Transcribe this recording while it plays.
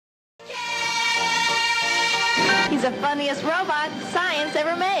He's the funniest robot science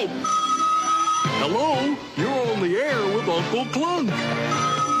ever made. Hello, you're on the air with Uncle Clunk.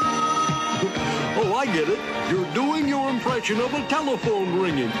 Oh, I get it. You're doing your impression of a telephone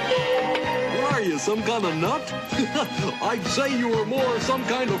ringing. What are you, some kind of nut? I'd say you were more some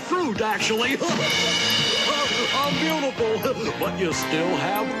kind of fruit, actually. I'm beautiful, but you still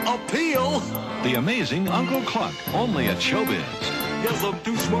have appeal. The amazing Uncle Clunk, only at Showbiz. Guess I'm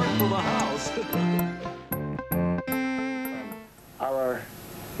too smart for the house. Our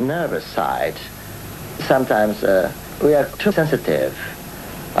nervous side, sometimes we are too sensitive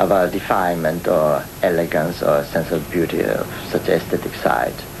about refinement or elegance or sense of beauty of such aesthetic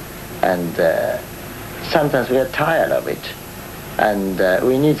side. And sometimes we are tired of it. And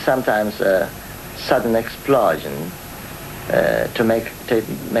we need sometimes a sudden explosion to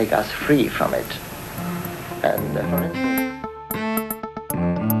make us free from it. And for instance,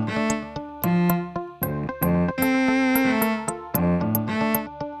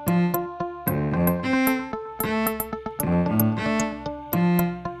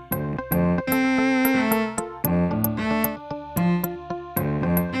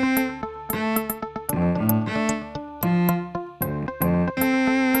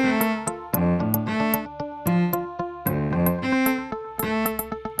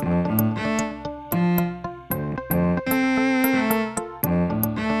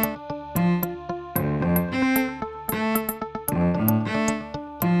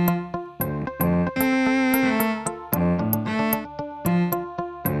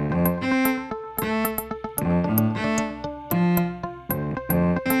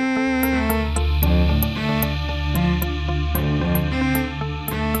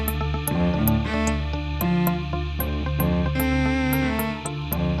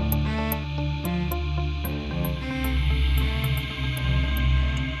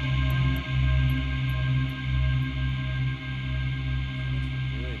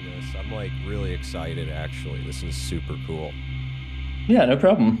 I'm like really excited, actually. This is super cool. Yeah, no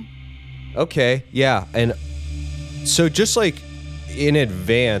problem. Okay, yeah. And so just like in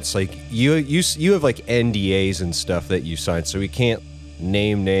advance, like you have like NDAs and stuff that you signed, so we can't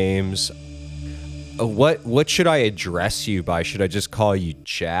name names. What should I address you by? Should I just call you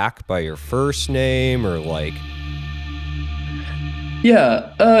Jack by your first name, or like?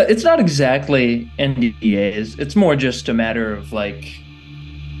 Yeah, it's not exactly NDAs. It's more just a matter of like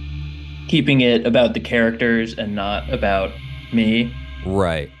keeping it about the characters and not about me.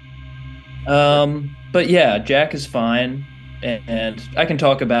 Right. But yeah, Jack is fine, and I can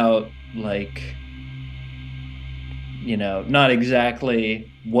talk about like, you know, not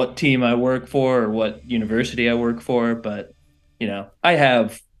exactly what team I work for or what university I work for, but you know, I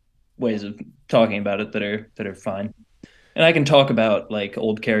have ways of talking about it that are fine. And I can talk about like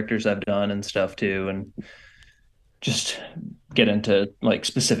old characters I've done and stuff too, and just get into like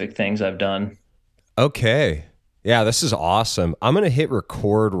specific things I've done. Okay. Yeah, this is awesome. I'm going to hit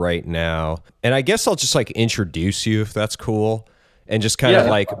record right now. And I guess I'll just like introduce you if that's cool, and just kind of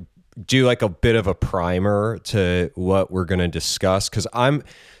like do like a bit of a primer to what we're going to discuss. Cause I'm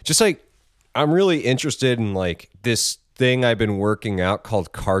really interested in like this thing I've been working out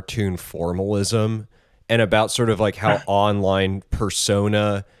called cartoon formalism, and about sort of like how online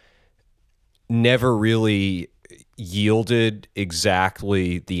persona never really yielded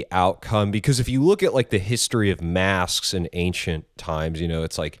exactly the outcome. Because if you look at like the history of masks in ancient times, you know,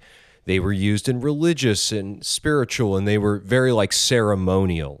 it's like they were used in religious and spiritual, and they were very like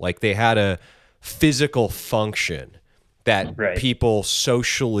ceremonial. Like they had a physical function that people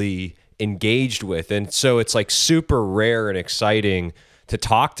socially engaged with. And so it's like super rare and exciting to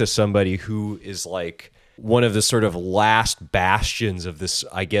talk to somebody who is like one of the sort of last bastions of this,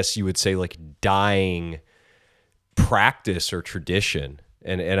 I guess you would say, like dying practice or tradition.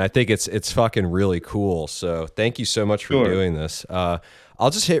 And I think it's fucking really cool. So thank you so much for doing this. I'll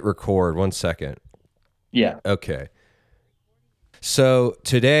just hit record 1 second. Yeah. Okay. So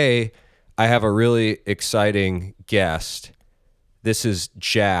today I have a really exciting guest. This is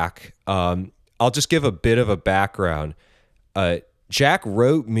Jack. I'll just give a bit of a background. Jack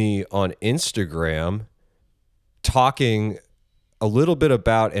wrote me on Instagram talking a little bit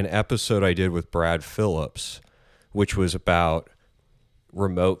about an episode I did with Brad Phillips, which was about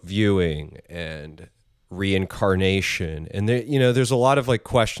remote viewing and reincarnation. And there, you know, there's a lot of like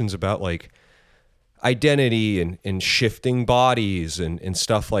questions about like identity and shifting bodies and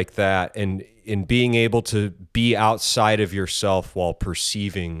stuff like that. And in being able to be outside of yourself while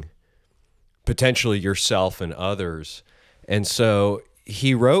perceiving potentially yourself and others. And so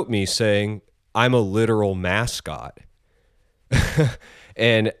he wrote me saying, I'm a literal mascot.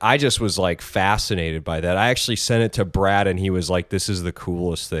 And I just was like fascinated by that. I actually sent it to Brad and he was like, this is the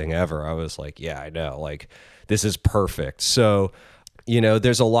coolest thing ever. I was like, yeah, I know. Like, this is perfect. So,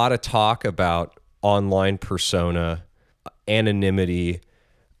 there's a lot of talk about online persona, anonymity,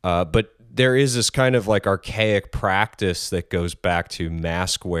 but there is this kind of like archaic practice that goes back to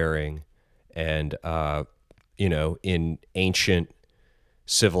mask wearing and, in ancient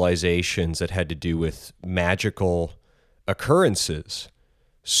civilizations that had to do with magical occurrences,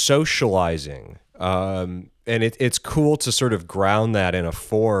 socializing. And it's cool to sort of ground that in a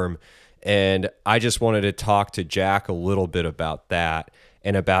form. And I just wanted to talk to Jack a little bit about that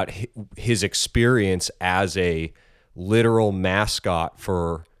and about his experience as a literal mascot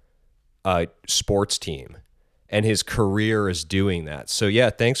for a sports team and his career is doing that. So yeah,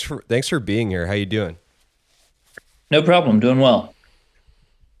 thanks for being here. How you doing? No problem. Doing well.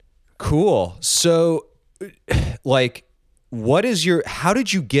 Cool. So like how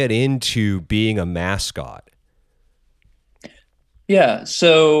did you get into being a mascot? Yeah.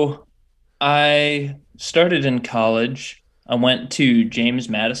 So I started in college. I went to James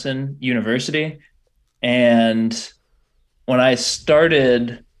Madison University. And when I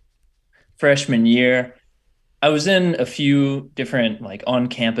started freshman year, I was in a few different like on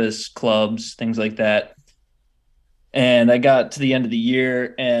campus clubs, things like that. And I got to the end of the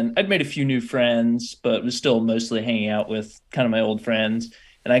year and I'd made a few new friends, but was still mostly hanging out with kind of my old friends.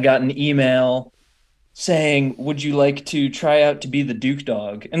 And I got an email saying, "Would you like to try out to be the Duke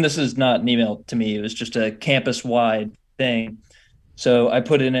dog?" And this is not an email to me, it was just a campus wide thing. So I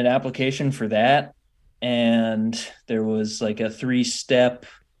put in an application for that. And there was like a three-step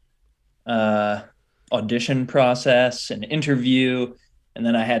uh, audition process, an interview, and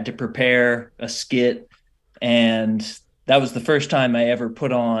then I had to prepare a skit. And that was the first time I ever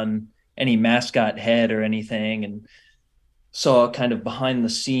put on any mascot head or anything and saw kind of behind the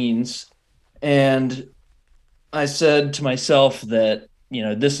scenes. And I said to myself that,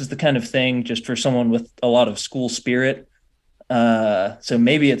 this is the kind of thing just for someone with a lot of school spirit. So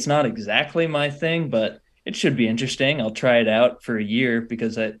maybe it's not exactly my thing, but it should be interesting. I'll try it out for a year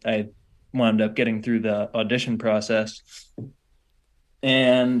because I wound up getting through the audition process.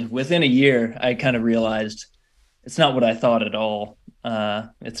 And within a year, I kind of realized it's not what I thought at all.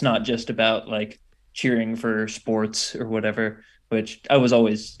 It's not just about like cheering for sports or whatever, which I was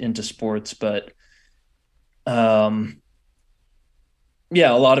always into sports, but um,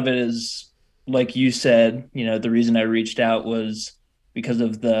 yeah, a lot of it is like you said, the reason I reached out was because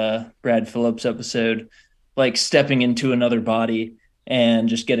of the Brad Phillips episode, like stepping into another body and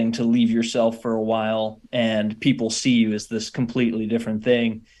just getting to leave yourself for a while and people see you as this completely different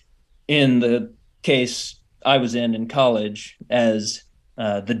thing. In the case I was in college as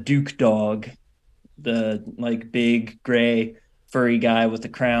the Duke dog, the like big gray furry guy with the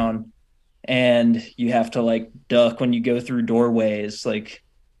crown, and you have to like duck when you go through doorways. Like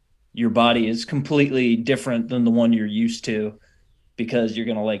your body is completely different than the one you're used to because you're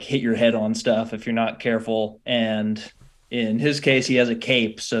gonna like hit your head on stuff if you're not careful. And in his case, he has a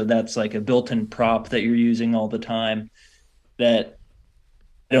cape, so that's like a built-in prop that you're using all the time. That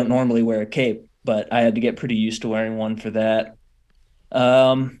I don't normally wear a cape, but I had to get pretty used to wearing one for that.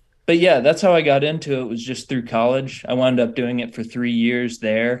 But yeah, that's how I got into it, was just through college. I wound up doing it for 3 years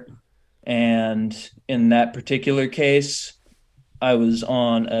there. And in that particular case, I was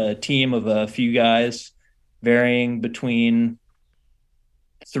on a team of a few guys, varying between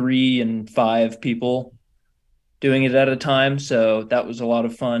 3 and 5 people doing it at a time. So that was a lot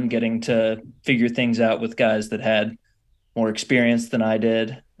of fun getting to figure things out with guys that had more experience than I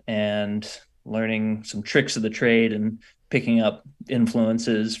did and learning some tricks of the trade and picking up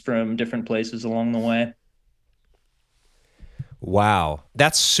influences from different places along the way. Wow,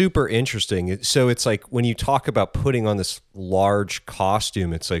 that's super interesting. So it's like when you talk about putting on this large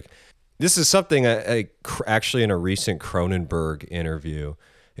costume, it's like this is something actually in a recent Cronenberg interview.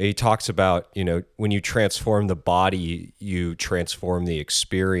 He talks about, when you transform the body, you transform the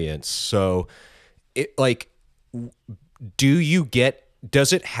experience. So it like,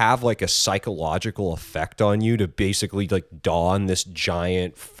 does it have like a psychological effect on you to basically like don this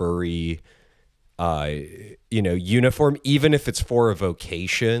giant furry uniform, even if it's for a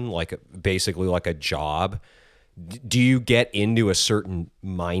vocation, like basically like a job? Do you get into a certain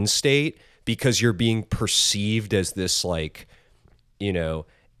mind state because you're being perceived as this like,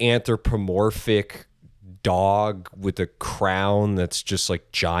 anthropomorphic dog with a crown that's just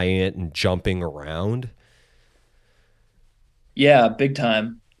like giant and jumping around? Yeah, big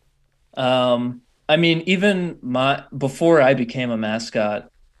time. I mean, even my before I became a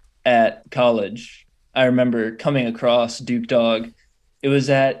mascot at college, I remember coming across Duke Dog It was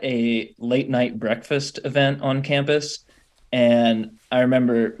at a late night breakfast event on campus. And I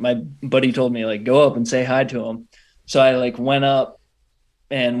remember my buddy told me, like, go up and say hi to him. So I like went up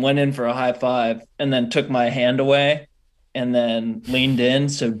and went in for a high five and then took my hand away and then leaned in.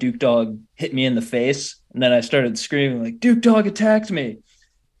 So Duke Dog hit me in the face. And then I started screaming, like, Duke Dog attacked me.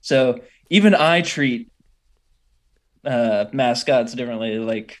 So even I treat mascots differently.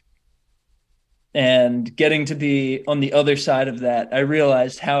 Like, and getting to be on the other side of that, I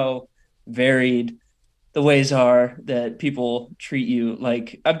realized how varied the ways are that people treat you.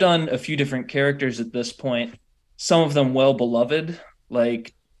 Like, I've done a few different characters at this point, some of them well beloved,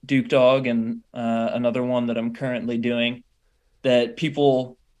 like Duke Dog, and another one that I'm currently doing, that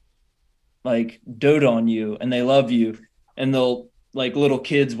people like dote on you and they love you, and they'll, like, little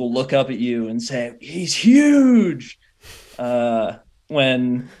kids will look up at you and say, he's huge.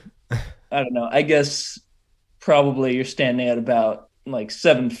 When, I don't know, I guess probably you're standing at about like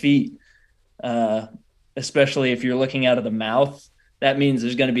 7 feet, uh, especially if you're looking out of the mouth. That means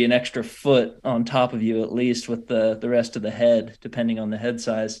there's going to be an extra foot on top of you, at least with the rest of the head, depending on the head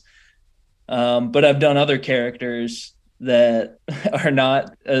size. But I've done other characters that are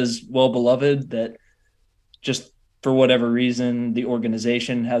not as well beloved, that just for whatever reason, the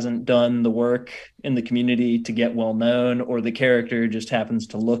organization hasn't done the work in the community to get well known, or the character just happens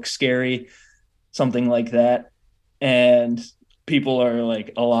to look scary, something like that. And people are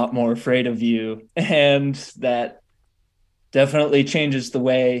like a lot more afraid of you. And that definitely changes the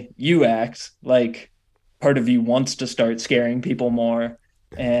way you act. Like, part of you wants to start scaring people more,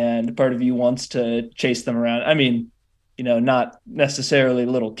 and part of you wants to chase them around. I mean, not necessarily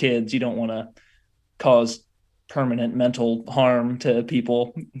little kids. You don't want to cause permanent mental harm to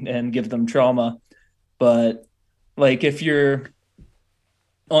people and give them trauma. But like, if you're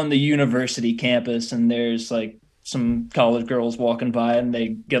on the university campus and there's like some college girls walking by and they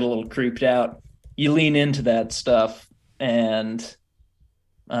get a little creeped out, you lean into that stuff. And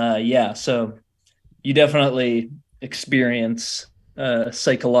yeah, so you definitely experience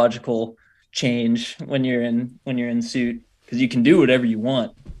psychological change when you're in suit, because you can do whatever you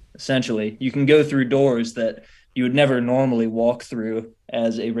want. Essentially, you can go through doors that you would never normally walk through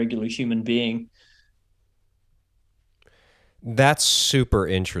as a regular human being. That's super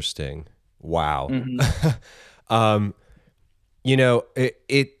interesting. Wow. Mm-hmm.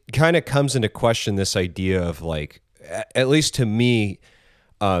 It kind of comes into question, this idea of, like, at least to me,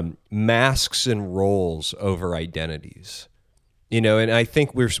 masks and roles over identities. And I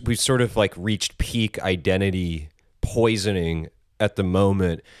think we've sort of like reached peak identity poisoning at the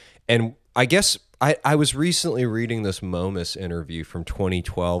moment. And I guess I was recently reading this Momus interview from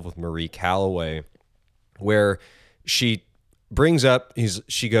 2012 with Marie Calloway, where she brings up,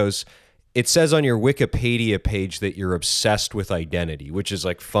 she goes, it says on your Wikipedia page that you're obsessed with identity, which is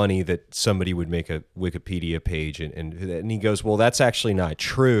like funny that somebody would make a Wikipedia page. And he goes, well, that's actually not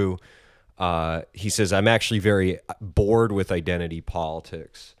true. He says, I'm actually very bored with identity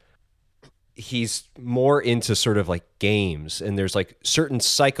politics. He's more into sort of like games, and there's like certain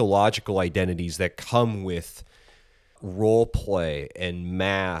psychological identities that come with role play and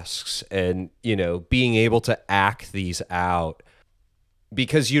masks and, being able to act these out,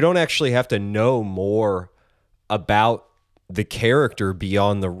 because you don't actually have to know more about the character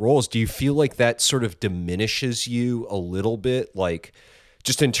beyond the roles. Do you feel like that sort of diminishes you a little bit? Like,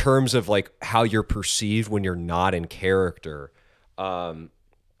 just in terms of like how you're perceived when you're not in character.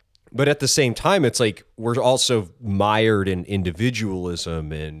 But at the same time, it's like we're also mired in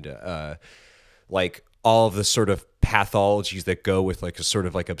individualism and like all of the sort of pathologies that go with like a sort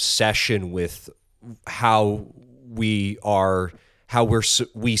of like obsession with how we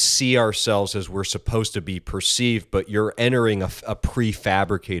see ourselves as we're supposed to be perceived, but you're entering a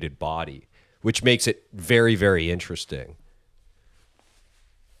prefabricated body, which makes it very, very interesting.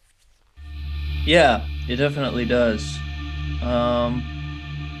 Yeah, it definitely does.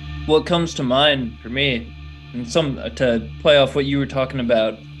 What comes to mind for me, and some to play off what you were talking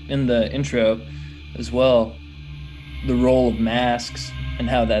about in the intro as well, the role of masks and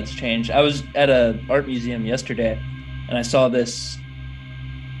how that's changed. I was at an art museum yesterday, and I saw this,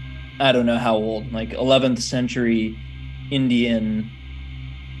 I don't know how old, like 11th century Indian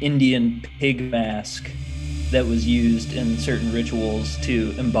pig mask that was used in certain rituals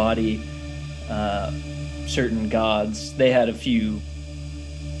to embody certain gods. They had a few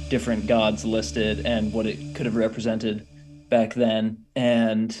different gods listed and what it could have represented back then,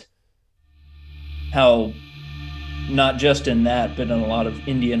 and how not just in that, but in a lot of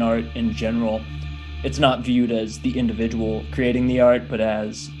Indian art in general, it's not viewed as the individual creating the art, but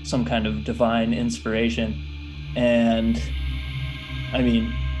as some kind of divine inspiration. And I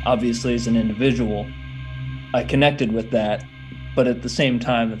mean, obviously as an individual, I connected with that, but at the same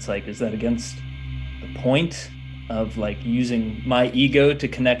time, it's like, is that against the point of like using my ego to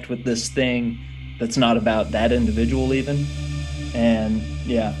connect with this thing that's not about that individual even? And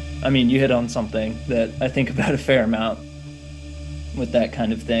yeah, I mean, you hit on something that I think about a fair amount with that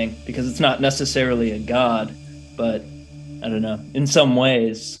kind of thing because it's not necessarily a god, but I don't know. In some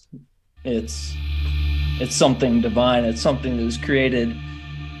ways, it's it's something divine. It's something that was created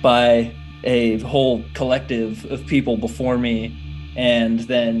by a whole collective of people before me, and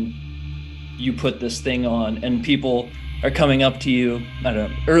then you put this thing on, and people are coming up to you. I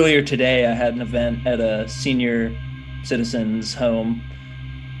don't know. Earlier today, I had an event at a senior citizens home,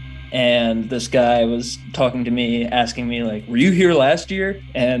 and this guy was talking to me, asking me like, "Were you here last year?"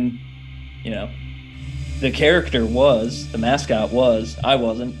 And you know, the character was, the mascot was, I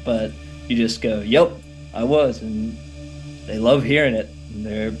wasn't, but you just go, "Yep, I was," and they love hearing it. And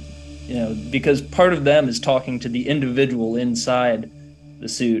they're, because part of them is talking to the individual inside the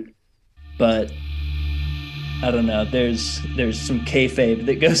suit, but I don't know. There's some kayfabe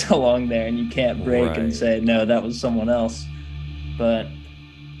that goes along there, and you can't break and Right. say no, that was someone else. But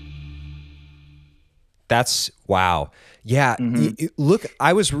That's wow. Yeah. mhm. Look,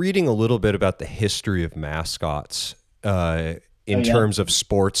 I was reading a little bit about the history of mascots Oh in yeah. terms of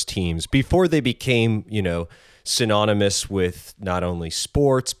sports teams before they became, synonymous with not only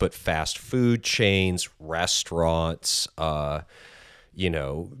sports, but fast food chains, restaurants,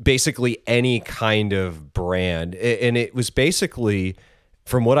 basically any kind of brand. And it was basically,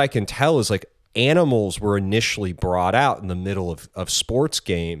 from what I can tell, is like animals were initially brought out in the middle of sports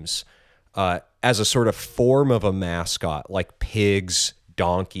games as a sort of form of a mascot, like pigs,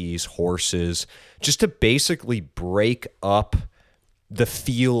 donkeys, horses, just to basically break up the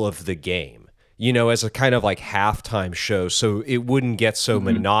feel of the game, as a kind of like halftime show so it wouldn't get so Mhm.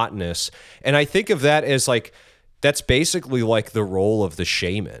 monotonous. And I think of that as like, that's basically like the role of the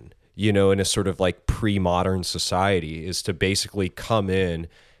shaman, in a sort of like pre-modern society, is to basically come in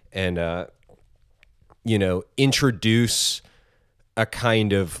and, introduce a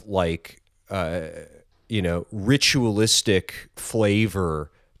kind of like, ritualistic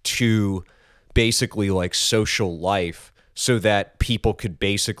flavor to basically like social life so that people could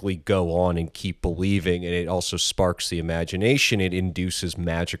basically go on and keep believing. And it also sparks the imagination. It induces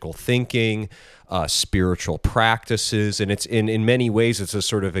magical thinking, spiritual practices. And it's in many ways, it's a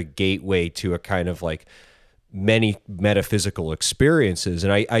sort of a gateway to a kind of like many metaphysical experiences.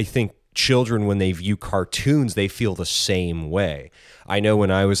 And I think children, when they view cartoons, they feel the same way. I know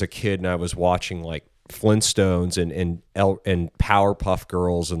when I was a kid and I was watching like Flintstones and Powerpuff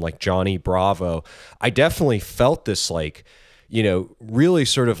Girls and like Johnny Bravo, I definitely felt this like, really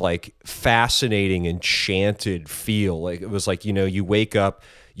sort of like fascinating, enchanted feel. Like it was like, you wake up,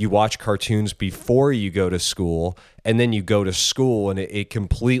 you watch cartoons before you go to school, and then you go to school, and it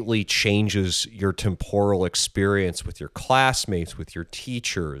completely changes your temporal experience with your classmates, with your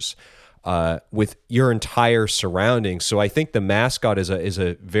teachers, with your entire surroundings. So I think the mascot is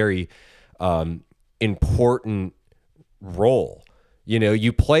a very important role.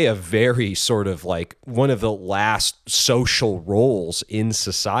 You play a very sort of like one of the last social roles in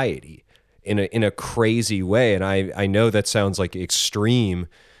society in a crazy way. And I know that sounds like extreme,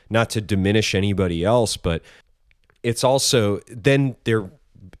 not to diminish anybody else, but it's also then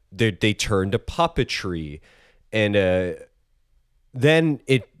they turn to puppetry, and then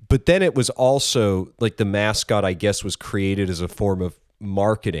it was also like the mascot, I guess, was created as a form of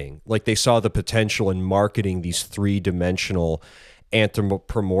marketing. Like they saw the potential in marketing these three-dimensional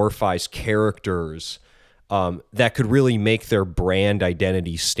anthropomorphized characters that could really make their brand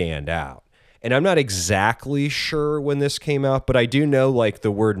identity stand out. And I'm not exactly sure when this came out, but I do know like the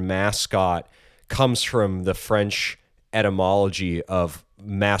word mascot comes from the French etymology of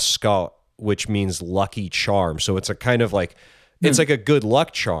mascot, which means lucky charm. So it's a kind of like, it's Hmm. like a good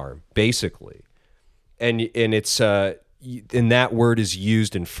luck charm, basically. And it's and that word is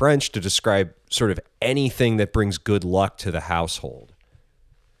used in French to describe sort of anything that brings good luck to the household.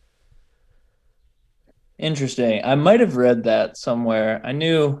 Interesting. I might have read that somewhere. I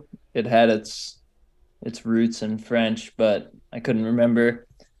knew it had its roots in French, but I couldn't remember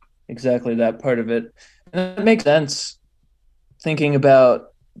exactly that part of it. And it makes sense thinking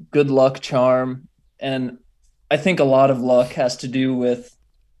about good luck charm. And I think a lot of luck has to do with,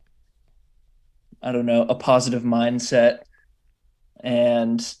 I don't know, a positive mindset.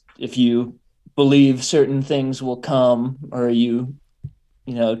 And if you believe certain things will come, or you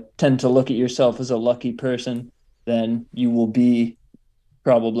tend to look at yourself as a lucky person, then you will be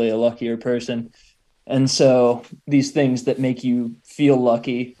probably a luckier person. And so these things that make you feel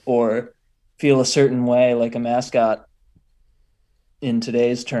lucky or feel a certain way, like a mascot in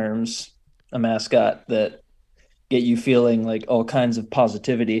today's terms, a mascot that get you feeling like all kinds of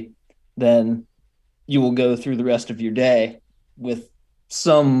positivity, then you will go through the rest of your day with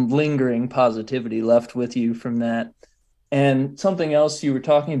some lingering positivity left with you from that. And something else you were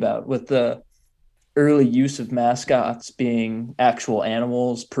talking about with the early use of mascots being actual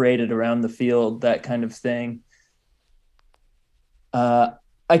animals paraded around the field, that kind of thing. Uh,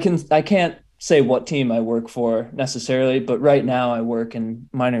 I can't say what team I work for necessarily, but right now I work in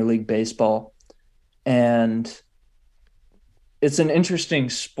minor league baseball, and it's an interesting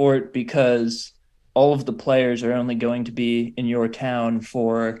sport because all of the players are only going to be in your town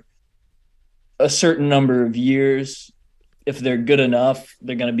for a certain number of years. If they're good enough,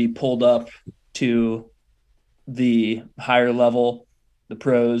 they're going to be pulled up to the higher level, the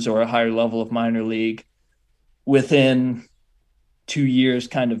pros, or a higher level of minor league within 2 years,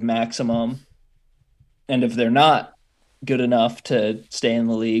 kind of maximum. And if they're not good enough to stay in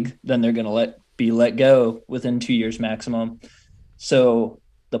the league, then they're going to be let go within 2 years maximum. So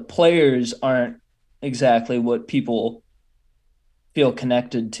the players aren't exactly what people feel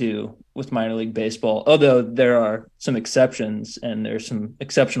connected to with minor league baseball, although there are some exceptions and there's some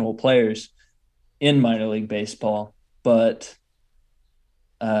exceptional players in minor league baseball. But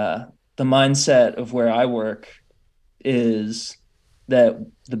uh, the mindset of where I work is that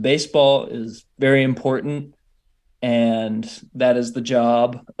the baseball is very important, and that is the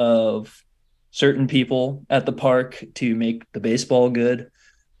job of certain people at the park to make the baseball good.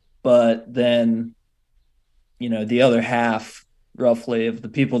 But then, the other half, roughly, of the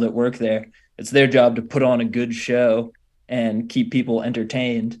people that work there, it's their job to put on a good show and keep people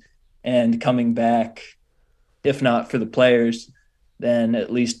entertained and coming back, if not for the players, then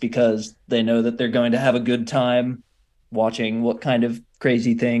at least because they know that they're going to have a good time watching what kind of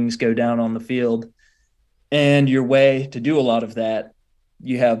crazy things go down on the field. And your way to do a lot of that,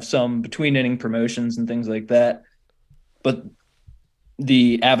 you have some between inning promotions and things like that. But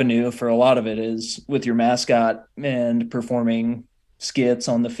the avenue for a lot of it is with your mascot and performing skits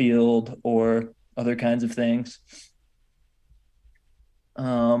on the field or other kinds of things.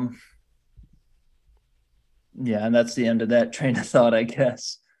 Um, yeah, and that's the end of that train of thought, I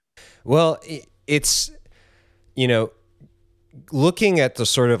guess. Well, it's, you know, looking at the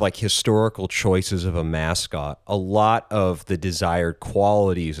sort of like historical choices of a mascot, a lot of the desired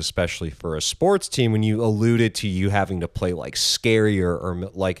qualities, especially for a sports team, when you alluded to you having to play like scarier or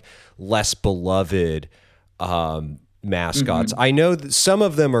like less beloved mascots. Mm-hmm. I know that some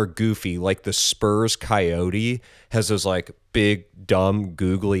of them are goofy, like the Spurs Coyote has those like big, dumb,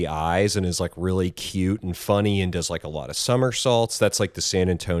 googly eyes and is like really cute and funny and does like a lot of somersaults. That's like the San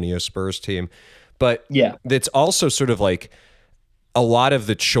Antonio Spurs team. But Yeah. it's also sort of like a lot of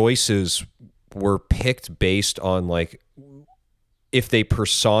the choices were picked based on like if they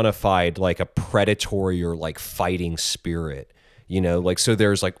personified like a predatory or like fighting spirit, like so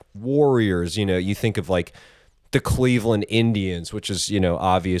there's like warriors, you think of like the Cleveland Indians, which is,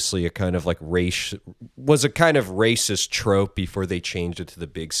 obviously a kind of like was a kind of racist trope before they changed it to the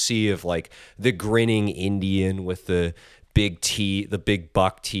big C of like the grinning Indian with the big teeth, the big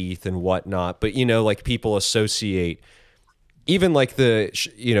buck teeth and whatnot. But, like people associate even like the,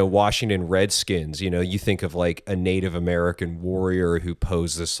 Washington Redskins, you think of like a Native American warrior who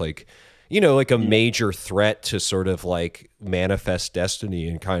posed this like, like a major threat to sort of like manifest destiny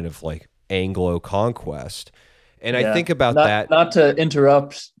and kind of like Anglo conquest. And I think about that. Not to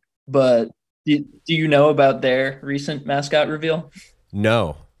interrupt, but do you know about their recent mascot reveal?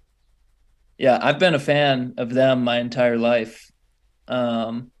 No. Yeah, I've been a fan of them my entire life.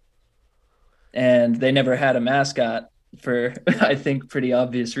 Um, and they never had a mascot for, I think, pretty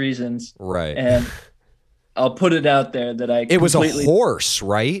obvious reasons. Right. And I'll put it out there that I It was a completely. horse,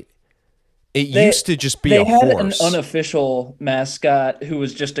 right? It They used to just be they a had an horse. unofficial mascot who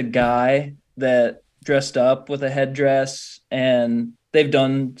was just a guy that dressed up with a headdress, and they've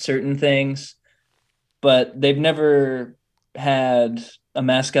done certain things, but they've never had a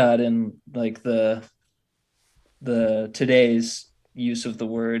mascot in like the today's use of the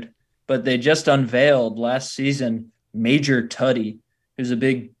word. But they just unveiled last season Major Tuddy, who's a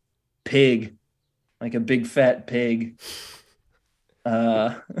big pig, like a big fat pig.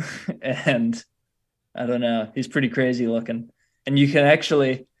 Uh, and I don't know, he's pretty crazy looking. And you can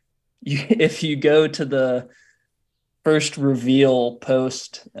actually, if you go to the first reveal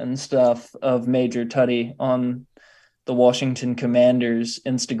post and stuff of Major Tuddy on the Washington Commanders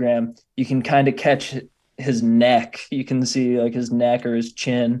Instagram, you can kind of catch his neck. You can see like his neck or his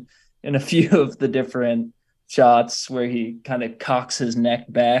chin, in a few of the different shots where he kind of cocks his neck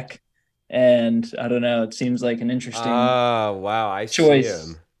back. And I don't know, it seems like an interesting Oh, wow. I see choice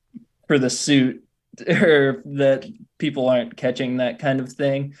him. for the suit, or that people aren't catching that kind of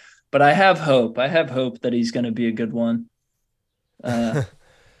thing. But I have hope. I have hope that he's going to be a good one. Uh,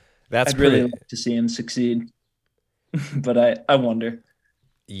 That's I'd really pretty. like to see him succeed, but I wonder.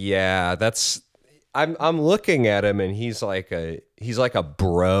 Yeah, that's. I'm looking at him and he's like a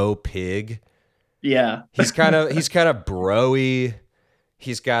bro pig. Yeah. He's kind of broy.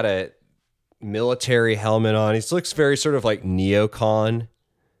 He's got a military helmet on. He looks very sort of like neocon,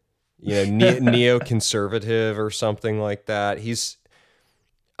 neoconservative or something like that.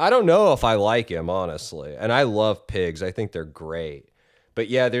 I don't know if I like him, honestly. And I love pigs. I think they're great. But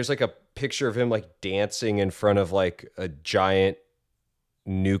yeah, there's like a picture of him like dancing in front of like a giant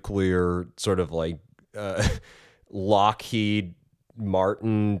nuclear sort of like uh, Lockheed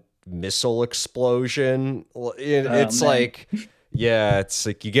Martin missile explosion. Oh It's man. like, yeah, it's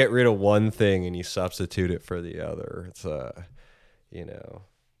like you get rid of one thing and you substitute it for the other. It's you know,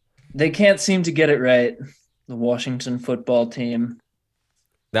 They can't seem to get it right. The Washington football team.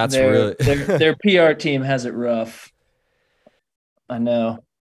 that's Their really their their PR team has it rough. I know.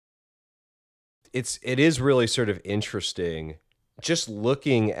 it is really sort of interesting just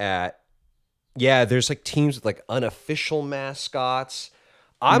looking at, yeah, there's like teams with like unofficial mascots.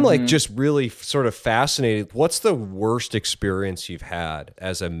 I'm like Hmm. just really sort of fascinated. What's the worst experience you've had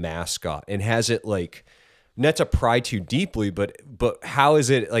as a mascot? And has it like, not to pry too deeply, but how is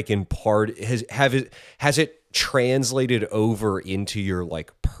it like in part has it translated over into your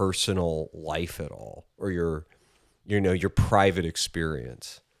like personal life at all, or your private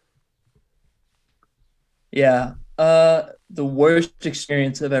experience? Yeah. The worst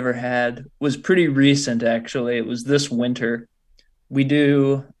experience I've ever had was pretty recent, actually. It was this winter. We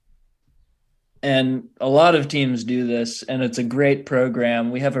do, and a lot of teams do this, and it's a great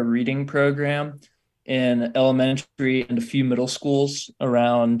program. We have a reading program in elementary and a few middle schools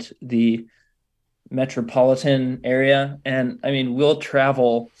around the metropolitan area. And I mean, we'll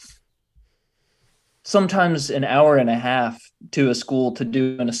travel sometimes an hour and a half to a school to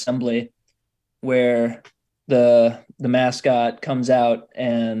do an assembly where the mascot comes out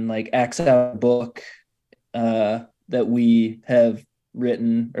and like acts out a book that we have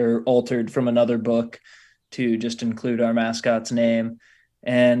written or altered from another book to just include our mascot's name.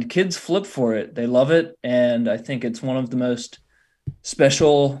 And kids flip for it. They love it. And I think it's one of the most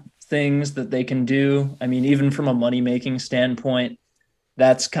special things that they can do. I mean, even from a money making standpoint,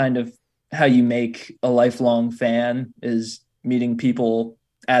 that's kind of how you make a lifelong fan, is meeting people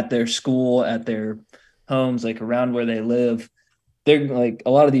at their school, at their homes, like around where they live. They're like,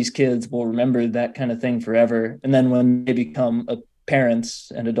 a lot of these kids will remember that kind of thing forever. And then when they become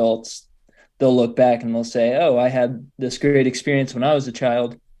parents and adults, they'll look back and they'll say, "Oh, I had this great experience when I was a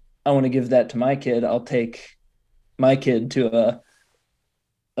child. I want to give that to my kid. I'll take my kid to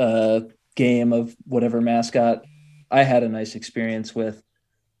a game of whatever mascot I had a nice experience with."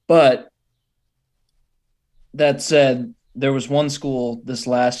 But that said, there was one school this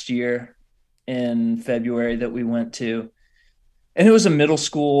last year in February that we went to, and it was a middle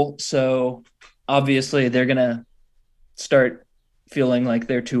school. So obviously, they're going to start feeling like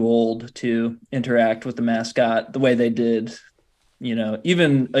they're too old to interact with the mascot the way they did,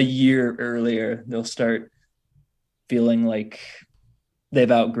 even a year earlier. They'll start feeling like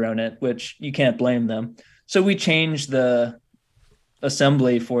they've outgrown it, which you can't blame them. So we changed the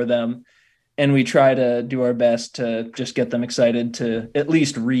assembly for them, and we try to do our best to just get them excited to at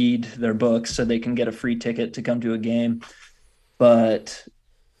least read their books so they can get a free ticket to come to a game. But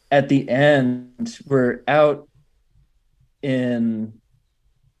at the end, we're out in,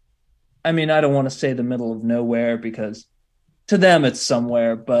 I mean, I don't want to say the middle of nowhere because to them it's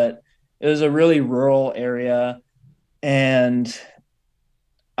somewhere, but it was a really rural area. And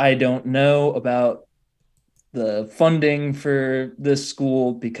I don't know about the funding for this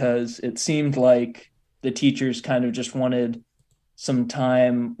school because it seemed like the teachers kind of just wanted some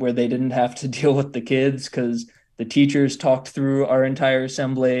time where they didn't have to deal with the kids, because the teachers talked through our entire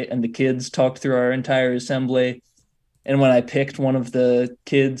assembly and the kids talked through our entire assembly. And when I picked one of the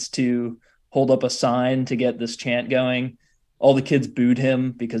kids to hold up a sign to get this chant going, all the kids booed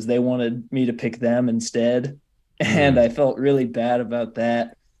him because they wanted me to pick them instead. And Hmm. I felt really bad about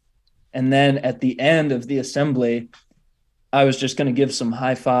that. And then at the end of the assembly, I was just going to give some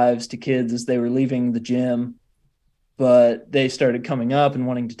high fives to kids as they were leaving the gym, but they started coming up and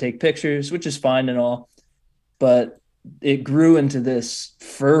wanting to take pictures, which is fine and all. But it grew into this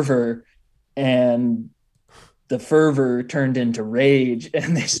fervor, and the fervor turned into rage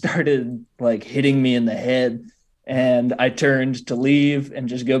and they started like hitting me in the head. And I turned to leave and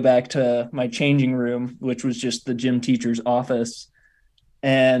just go back to my changing room, which was just the gym teacher's office.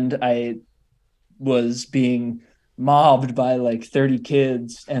 And I was being mobbed by like 30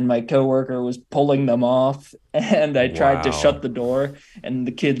 kids, and my coworker was pulling them off, and I tried to Wow. shut the door and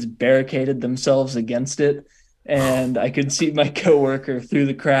the kids barricaded themselves against it, and I could see my coworker through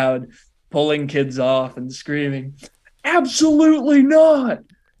the crowd pulling kids off and screaming, absolutely not,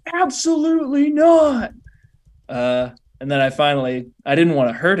 absolutely not. And then I didn't want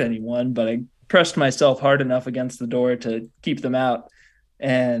to hurt anyone, but I pressed myself hard enough against the door to keep them out,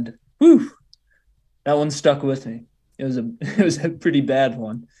 and whew, that one stuck with me. It was a pretty bad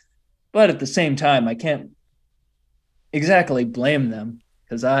one, but at the same time, I can't exactly blame them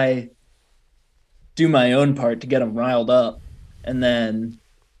because I do my own part to get them riled up, and then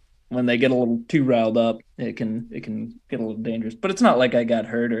when they get a little too riled up, it can get a little dangerous. But it's not like I got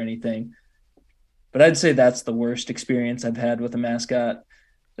hurt or anything. But I'd say that's the worst experience I've had with a mascot.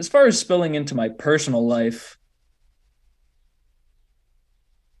 As far as spilling into my personal life,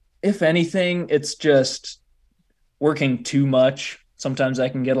 if anything, it's just working too much. Sometimes I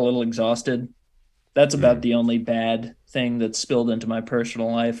can get a little exhausted. That's about Mm. the only bad thing that's spilled into my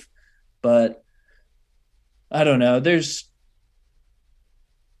personal life. But I don't know. There's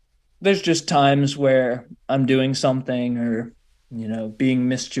just times where I'm doing something or being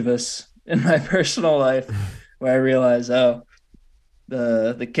mischievous in my personal life where I realize, oh,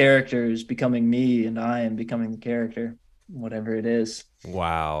 the character is becoming me and I am becoming the character, whatever it is.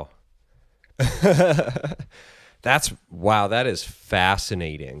 Wow. That's wow, that is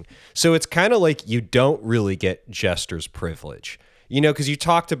fascinating. So it's kind of like you don't really get jester's privilege. Because you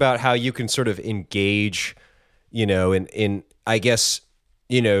talked about how you can sort of engage, in I guess,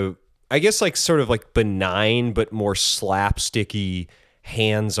 like sort of like benign but more slapsticky,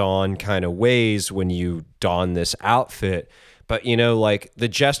 hands-on kind of ways when you don this outfit. But like the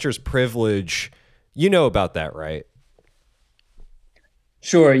jester's privilege, about that, right?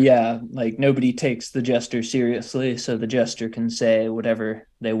 Sure, yeah. Like nobody takes the jester seriously, so the jester can say whatever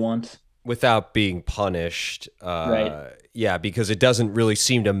they want. Without being punished. Right. Yeah, because it doesn't really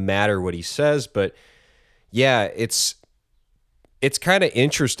seem to matter what he says, but yeah, it's kind of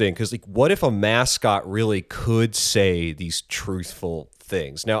interesting because like what if a mascot really could say these truthful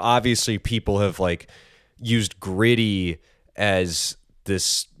things? Now obviously people have like used Gritty as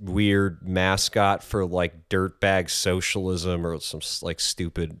this weird mascot for like dirtbag socialism or some like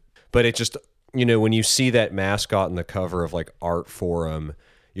stupid, but it just when you see that mascot in the cover of like Art Forum,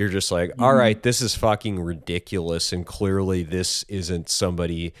 you're just like, all Mm-hmm. right, this is fucking ridiculous, and clearly this isn't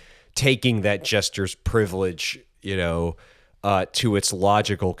somebody taking that jester's privilege to its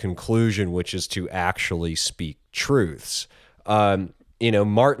logical conclusion, which is to actually speak truths. Martin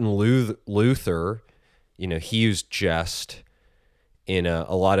Luther, he used jest in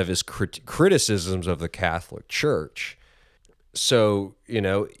a lot of his criticisms of the Catholic Church. So,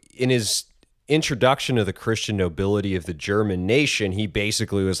 in his introduction of the Christian nobility of the German nation, he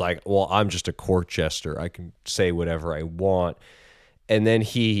basically was like, well, I'm just a court jester. I can say whatever I want. And then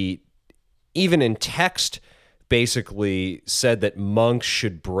he, even in text, basically said that monks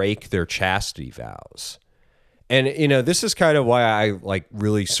should break their chastity vows. And this is kind of why I like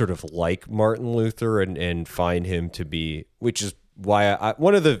really sort of like Martin Luther and find him to be, which is why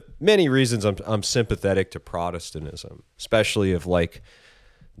one of the many reasons I'm sympathetic to Protestantism, especially of like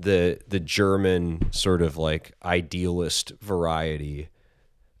the German sort of like idealist variety,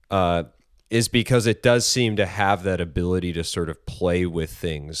 is because it does seem to have that ability to sort of play with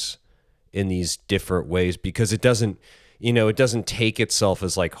things in these different ways, because it doesn't take itself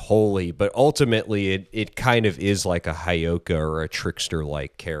as like holy, but ultimately it kind of is like a Hyoka or a trickster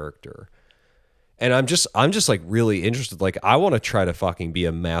like character. And I'm just like really interested. Like I want to try to fucking be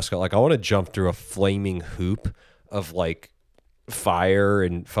a mascot. Like I want to jump through a flaming hoop of like fire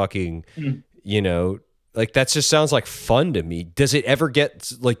and fucking, Mm. like that just sounds like fun to me. Does it ever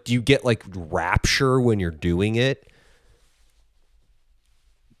get like, do you get like rapture when you're doing it?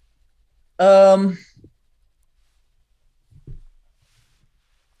 Um,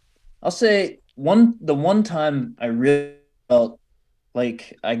 I'll say the one time I really felt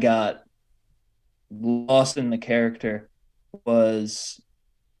like I got lost in the character was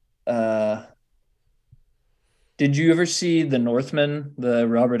uh did you ever see The Northman, the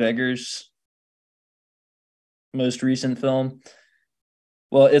Robert Eggers most recent film?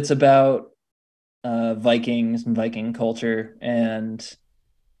 Well, it's about Vikings and Viking culture, and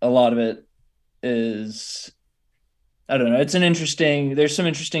a lot of it is I don't know. It's an interesting. There's some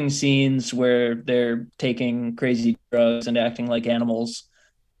interesting scenes where they're taking crazy drugs and acting like animals,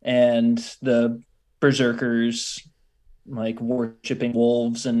 and the berserkers like worshiping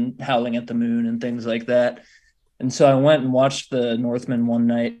wolves and howling at the moon and things like that. And so I went and watched the Northman one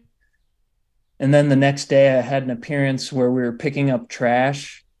night, and then the next day I had an appearance where we were picking up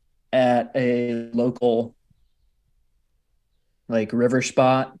trash at a local like river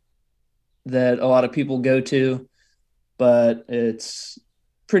spot that a lot of people go to, but it's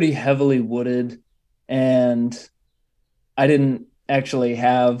pretty heavily wooded. And I didn't actually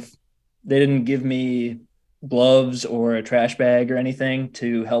have, they didn't give me gloves or a trash bag or anything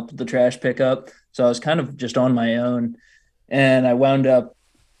to help with the trash pickup. So I was kind of just on my own. And I wound up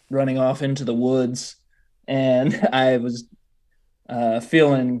running off into the woods. And I was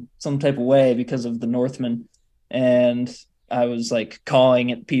feeling some type of way because of the Northman. And I was like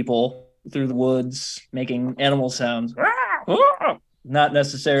calling at people through the woods, making animal sounds, not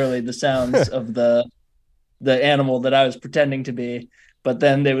necessarily the sounds of the animal that I was pretending to be. But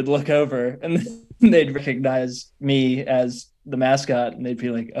then they would look over and they'd recognize me as the mascot, and they'd be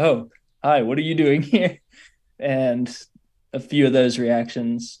like, "Oh, hi, what are you doing here?" And a few of those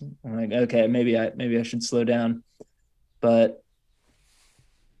reactions, I'm like, okay, maybe I should slow down. But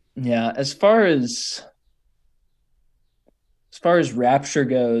yeah, as far as rapture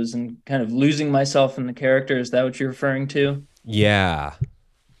goes and kind of losing myself in the character, is that what you're referring to? Yeah.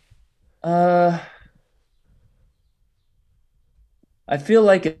 Uh, I feel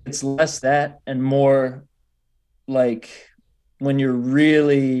like it's less that and more like when you're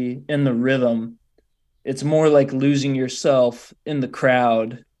really in the rhythm, it's more like losing yourself in the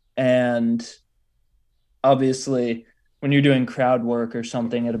crowd. And obviously, when you're doing crowd work or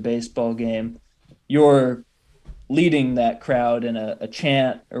something at a baseball game, you're leading that crowd in a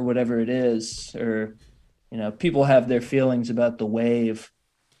chant or whatever it is, or people have their feelings about the wave,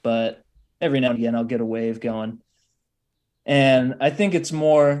 but every now and again I'll get a wave going. And I think it's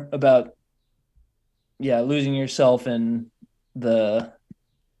more about, yeah, losing yourself in the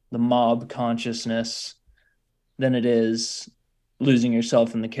the mob consciousness than it is losing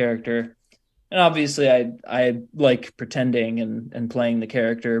yourself in the character. And obviously I like pretending and playing the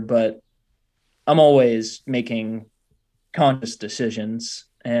character, but I'm always making conscious decisions.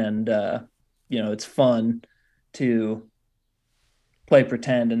 And it's fun to play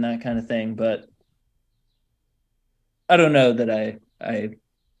pretend and that kind of thing, but I don't know that I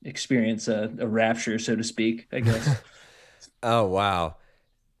experience a rapture, so to speak, I guess. Oh wow.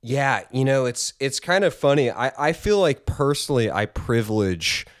 Yeah, it's kind of funny. I feel like personally I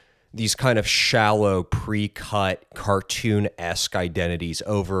privilege these kind of shallow, pre-cut, cartoon-esque identities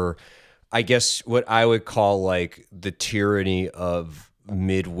over, I guess, what I would call like the tyranny of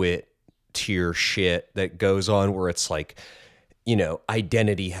midwit tier shit that goes on where it's like,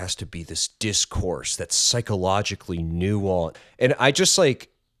 identity has to be this discourse that's psychologically nuanced. And I just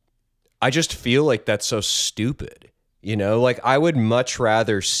feel like that's so stupid. Like I would much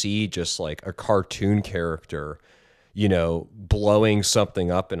rather see just like a cartoon character, blowing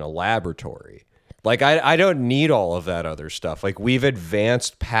something up in a laboratory. Like I don't need all of that other stuff. Like we've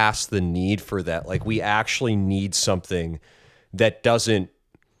advanced past the need for that. Like we actually need something that doesn't,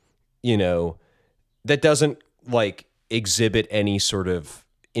 you know, that doesn't like exhibit any sort of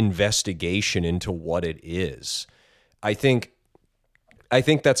investigation into what it is. I think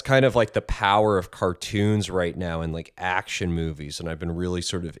that's kind of like the power of cartoons right now and like action movies. And I've been really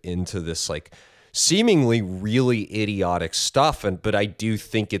sort of into this like seemingly really idiotic stuff. But I do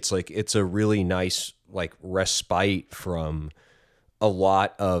think it's a really nice like respite from a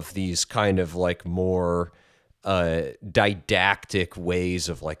lot of these kind of like more didactic ways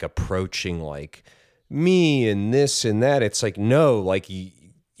of like approaching like me and this and that. It's like, no, like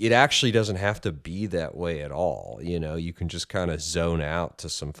it actually doesn't have to be that way at all. You can just kind of zone out to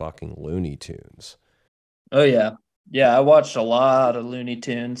some fucking Looney Tunes. Oh yeah. Yeah, I watched a lot of Looney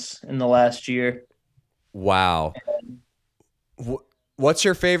Tunes in the last year. Wow. What's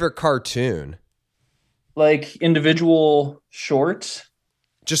your favorite cartoon? Like individual shorts.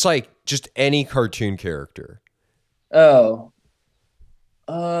 Just any cartoon character. Oh.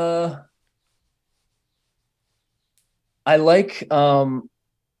 Uh I like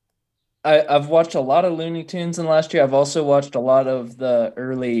I've watched a lot of Looney Tunes in the last year. I've also watched a lot of the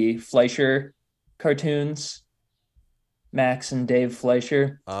early Fleischer cartoons, Max and Dave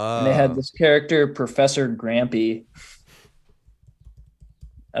Fleischer. And they had Oh, this character, Professor Grampy.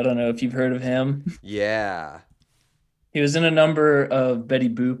 I don't know if you've heard of him. yeah. He was in a number of Betty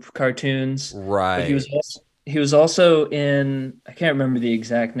Boop cartoons, but he was Right. also, he was also in, I can't remember the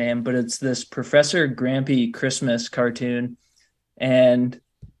exact name, but it's this Professor Grampy Christmas cartoon. And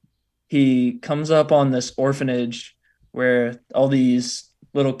he comes up on this orphanage where all these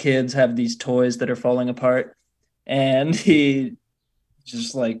little kids have these toys that are falling apart. And he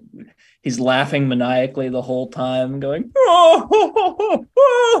just like, he's laughing maniacally the whole time, going,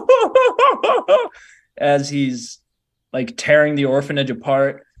 as he's like tearing the orphanage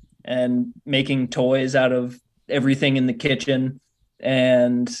apart and making toys out of everything in the kitchen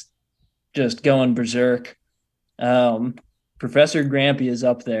and just going berserk. Professor Grampy is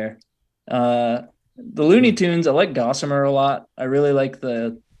up there. The Looney Tunes, I like Gossamer a lot. I really like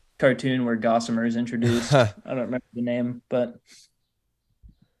the cartoon where Gossamer is introduced. I don't remember the name, but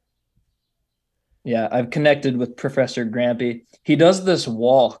yeah, I've connected with Professor Grampy. He does this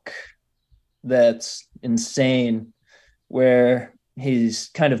walk that's insane where he's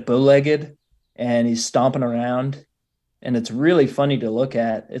kind of bow-legged and he's stomping around, and it's really funny to look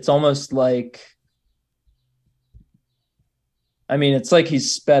at. It's almost like, I mean, it's like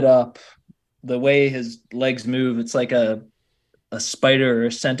he's sped up. The way his legs move, it's like a spider or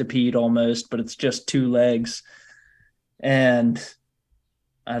a centipede almost, but it's just two legs. And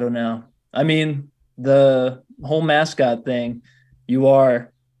I don't know. I mean, the whole mascot thing, you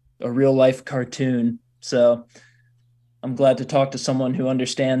are a real life cartoon. So I'm glad to talk to someone who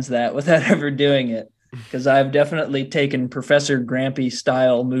understands that without ever doing it, because I've definitely taken Professor Grampy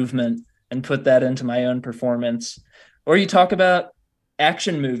style movement and put that into my own performance. Or you talk about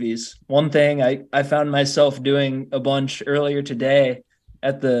action movies. One thing I found myself doing a bunch earlier today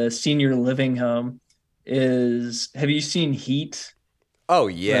at the senior living home is, have you seen Heat? Oh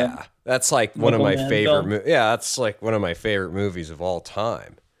yeah, that's like one of my favorite. Film? That's like one of my favorite movies of all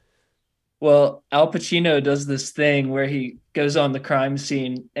time. Well, Al Pacino does this thing where he goes on the crime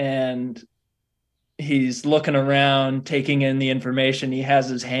scene and he's looking around, taking in the information. He has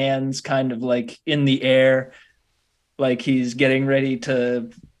his hands kind of like in the air, like he's getting ready to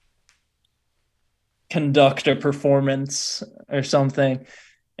conduct a performance or something.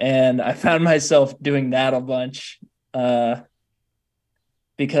 And I found myself doing that a bunch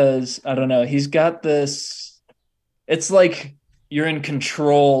because, I don't know, he's got this, it's like you're in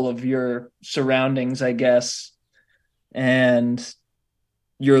control of your surroundings, I guess, and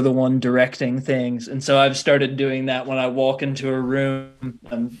you're the one directing things. And so I've started doing that when I walk into a room,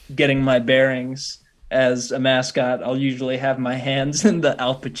 I'm getting my bearings. As a mascot, I'll usually have my hands in the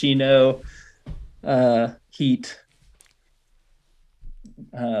Al Pacino Heat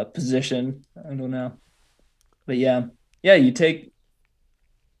position. I don't know. But yeah, you take,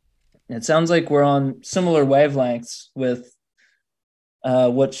 it sounds like we're on similar wavelengths with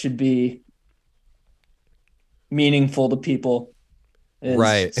what should be meaningful to people. Is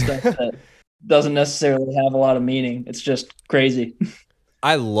right. Stuff that doesn't necessarily have a lot of meaning. It's just crazy.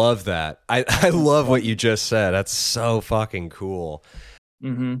 I love that. I love what you just said. That's so fucking cool.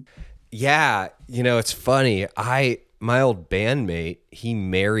 Mm-hmm. Yeah, it's funny. My old bandmate, he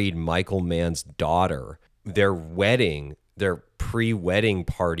married Michael Mann's daughter. Their pre-wedding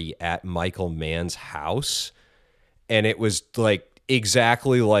party at Michael Mann's house, and it was like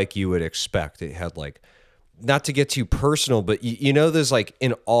exactly like you would expect. It had like, not to get too personal, but there's like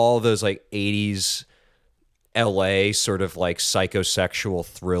in all those like 80s LA sort of like psychosexual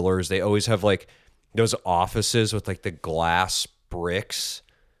thrillers, they always have like those offices with like the glass bricks.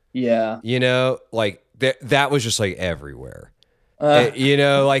 Yeah. Like that was just like everywhere. Like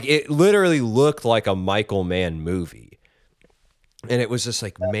it literally looked like a Michael Mann movie. And it was just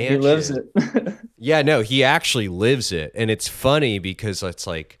like, man, he lives it. Yeah, no, he actually lives it. And it's funny because it's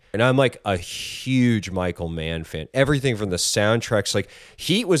like, and I'm like a huge Michael Mann fan. Everything from the soundtracks, like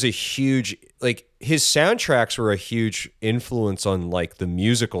Heat was a huge, like his soundtracks were a huge influence on like the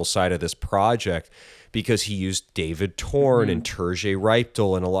musical side of this project, because he used David Torn and Terje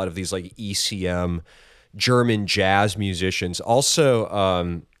Reiptal and a lot of these like ECM German jazz musicians.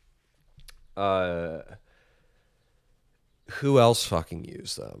 Also, who else fucking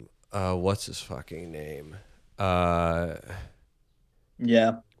used them? What's his fucking name? Yeah.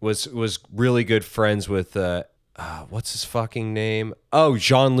 Was really good friends with what's his fucking name? Oh,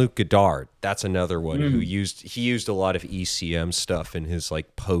 Jean-Luc Godard. That's another one who used a lot of ECM stuff in his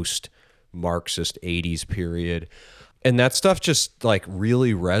like post-Marxist 80s period. And that stuff just like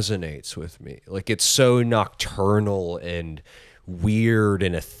really resonates with me. Like it's so nocturnal and weird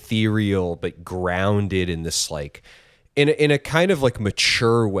and ethereal, but grounded in this like in a kind of like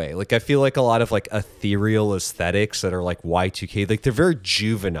mature way. Like I feel like a lot of like ethereal aesthetics that are like Y2K, like they're very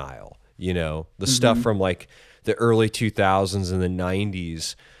juvenile, the stuff from like the early 2000s and the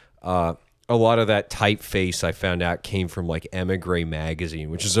 90s. A a lot of that typeface I found out came from like Emigre magazine,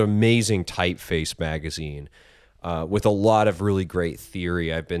 which is an amazing typeface magazine with a lot of really great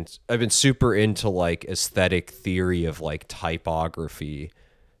theory. I've been super into like aesthetic theory of like typography,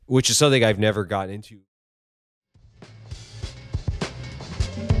 which is something I've never gotten into.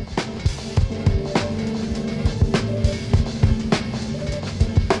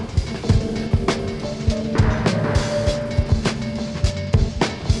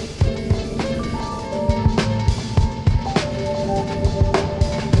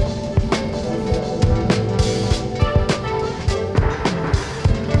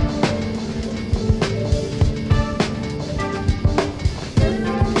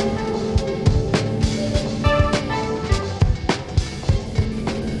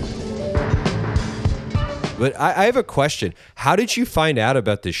 But I have a question. How did you find out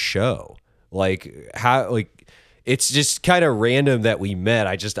about this show? Like how, like, it's just kind of random that we met.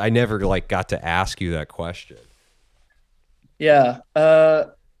 I never like got to ask you that question. Yeah.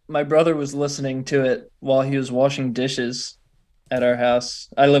 My brother was listening to it while he was washing dishes at our house.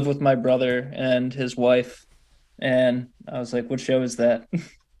 I live with my brother and his wife, and I was like, "What show is that?"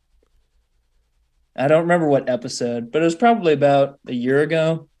 I don't remember what episode, but it was probably about a year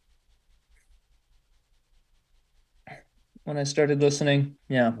ago when I started listening.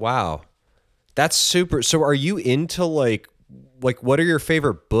 Yeah. Wow. That's super. So are you into like what are your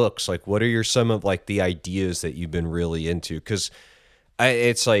favorite books? Like what are some of like the ideas that you've been really into? Cuz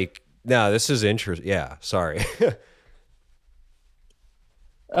it's like, no, this is interesting. Yeah, sorry.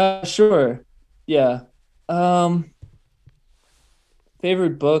 Sure. Yeah. Um,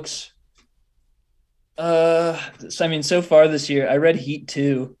 Favorite books. So, I mean, so far this year, I read Heat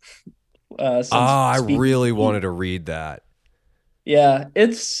 2. Oh, Since I speaking of really Heat, wanted to read that. yeah,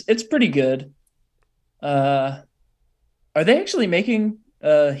 it's pretty good. Uh, are they actually making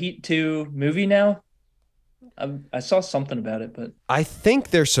a Heat 2 movie now? I saw something about it, but I think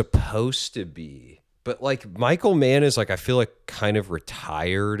they're supposed to be. But like Michael Mann is like, I feel like kind of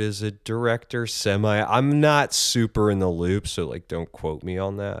retired as a director, semi. I'm not super in the loop, so like don't quote me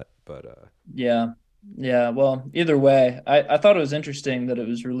on that. But yeah, yeah. Well, either way, I thought it was interesting that it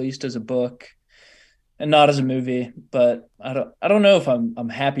was released as a book and not as a movie. But I don't know if I'm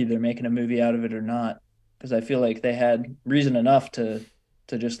happy they're making a movie out of it or not, because I feel like they had reason enough to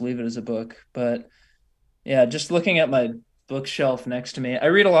just leave it as a book. But yeah, just looking at my bookshelf next to me, I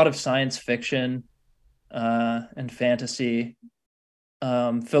read a lot of science fiction and fantasy.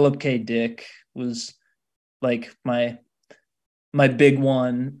 Philip K. Dick was like my big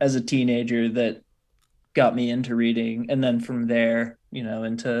one as a teenager that got me into reading, and then from there,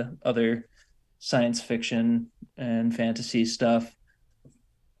 into other science fiction and fantasy stuff.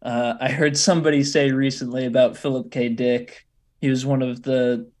 I heard somebody say recently about Philip K. Dick. He was one of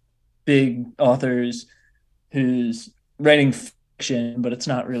the big authors who's writing fiction, but it's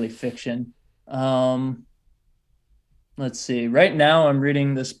not really fiction. Um, let's see. Right now, I'm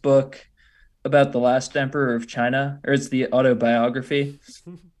reading this book about the last emperor of China, or it's the autobiography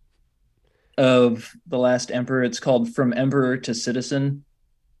of the last emperor. It's called From Emperor to Citizen.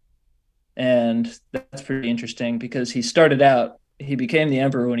 And that's pretty interesting because he became the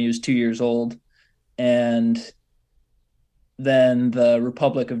emperor when he was 2 years old. And then the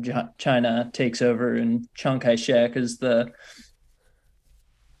Republic of China takes over, and Chiang Kai shek is Sun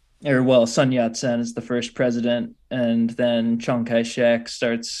Yat sen is the first president. And then Chiang Kai shek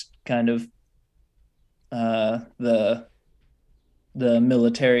starts kind of the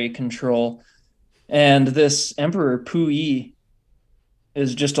military control. And this Emperor Puyi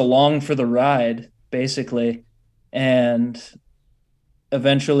is just along for the ride, basically, and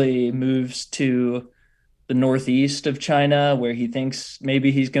eventually moves to the northeast of China, where he thinks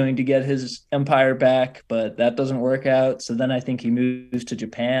maybe he's going to get his empire back, but that doesn't work out. So then I think he moves to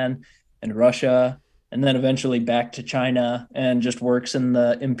Japan and Russia, and then eventually back to China and just works in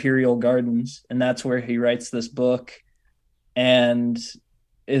the imperial gardens. And that's where he writes this book. And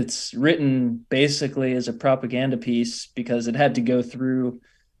it's written basically as a propaganda piece because it had to go through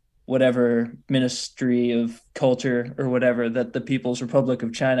whatever Ministry of Culture or whatever that the People's Republic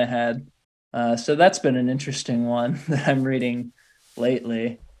of China had. So that's been an interesting one that I'm reading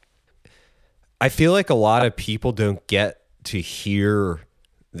lately. I feel like a lot of people don't get to hear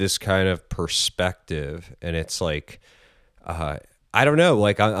this kind of perspective, and it's like, I don't know,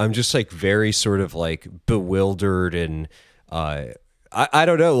 like I'm just like very sort of like bewildered, and I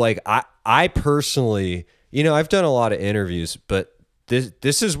don't know, like I personally, I've done a lot of interviews, but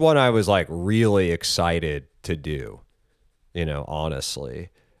this is one I was like really excited to do, honestly.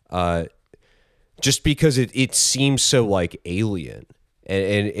 Just because it seems so like alien,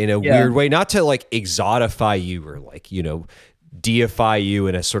 and in a Yeah. weird way, not to like exotify you or like, deify you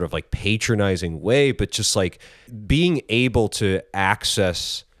in a sort of like patronizing way, but just like being able to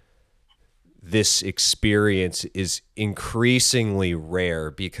access this experience is increasingly rare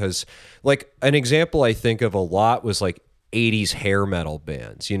because like an example I think of a lot was like 80s hair metal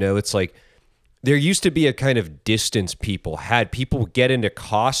bands. It's like there used to be a kind of distance people had. People would get into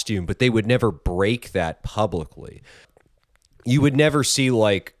costume, but they would never break that publicly. You would never see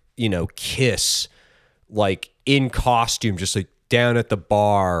like, Kiss like in costume, just like down at the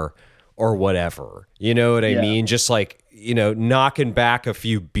bar or whatever. You know what I Yeah. mean? Just like, knocking back a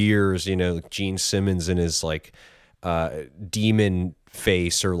few beers, like Gene Simmons and his like demon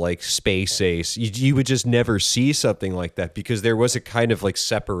face or like Space Ace. You would just never see something like that because there was a kind of like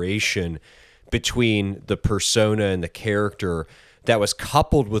separation between the persona and the character that was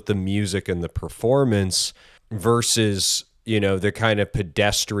coupled with the music and the performance versus, the kind of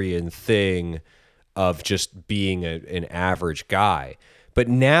pedestrian thing of just being an average guy. But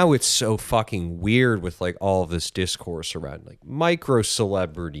now it's so fucking weird with like all of this discourse around like micro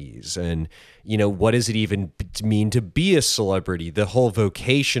celebrities and, what does it even mean to be a celebrity? The whole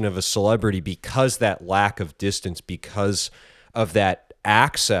vocation of a celebrity, because that lack of distance, because of that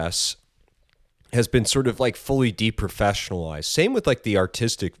access has been sort of like fully deprofessionalized. Same with like the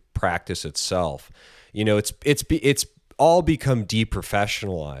artistic practice itself. It's all become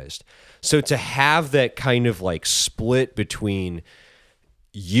deprofessionalized. So to have that kind of like split between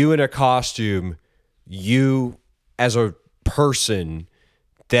you in a costume, you as a person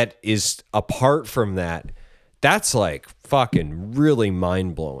that is apart from that, that's like fucking really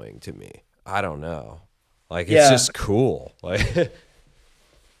mind blowing to me. I don't know. Like, it's just cool. Like,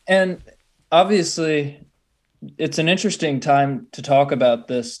 And obviously, it's an interesting time to talk about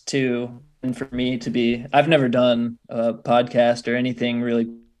this too. And for me to be, I've never done a podcast or anything really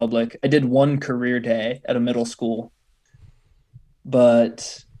public. I did one career day at a middle school,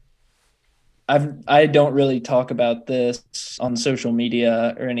 but I don't really talk about this on social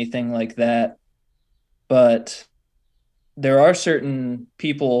media or anything like that. But there are certain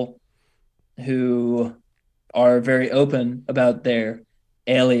people who are very open about their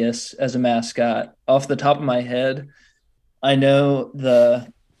alias as a mascot. Off the top of my head, I know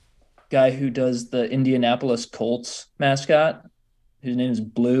the guy who does the Indianapolis Colts mascot, whose name is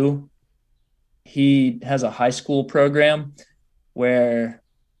Blue. He has a high school program where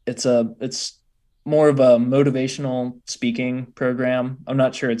it's more of a motivational speaking program. I'm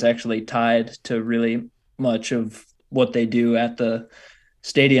not sure it's actually tied to really much of what they do at the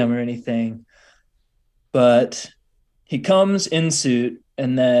stadium or anything, but he comes in suit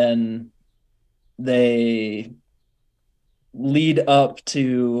and then they lead up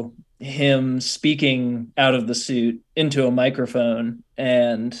to him speaking out of the suit into a microphone.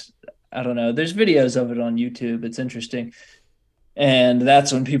 And I don't know, there's videos of it on YouTube. It's interesting. And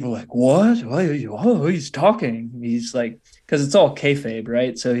that's when people are like, what? Oh, he's talking. He's like, because it's all kayfabe,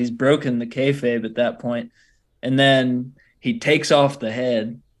 right? So he's broken the kayfabe at that point. And then he takes off the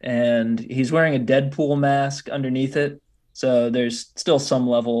head and he's wearing a Deadpool mask underneath it. So there's still some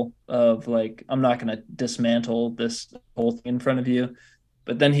level of like, I'm not going to dismantle this whole thing in front of you.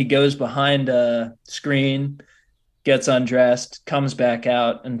 But then he goes behind a screen, gets undressed, comes back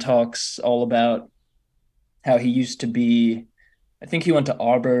out, and talks all about how he used to be. I think he went to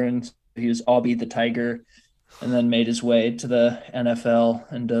Auburn. He was Aubie the Tiger, and then made his way to the NFL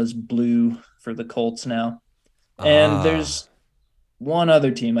and does blue for the Colts now. And ah, there's one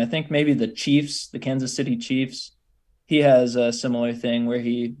other team, I think maybe the Chiefs, the Kansas City Chiefs. He has a similar thing where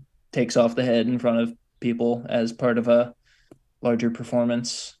he takes off the head in front of people as part of a larger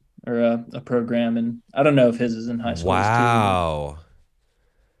performance or a program. And I don't know if his is in high schools too. wow.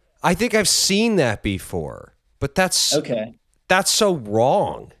 I think I've seen that before, but Okay. that's so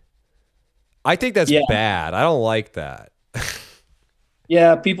wrong. I think that's Yeah. bad. I don't like that.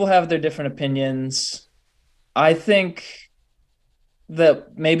 Yeah. People have their different opinions. I think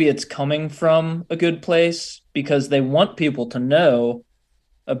that maybe it's coming from a good place because they want people to know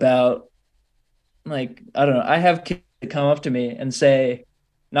about, like, I don't know. I have kids that come up to me and say,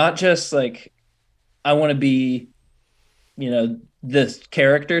 not just like, I want to be, this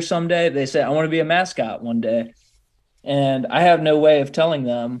character someday. They say, I want to be a mascot one day. And I have no way of telling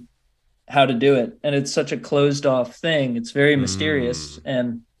them how to do it. And it's such a closed off thing. It's very mysterious. Mm.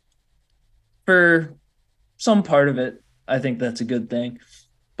 And for some part of it, I think that's a good thing.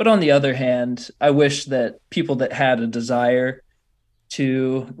 But on the other hand, I wish that people that had a desire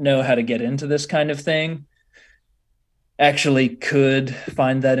to know how to get into this kind of thing actually could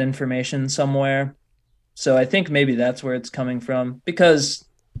find that information somewhere. So I think maybe that's where it's coming from because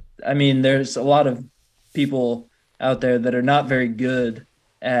I mean, there's a lot of people out there that are not very good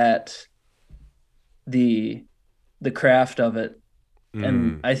at the the craft of it.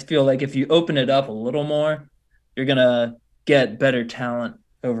 And Mm, I feel like if you open it up a little more, you're gonna get better talent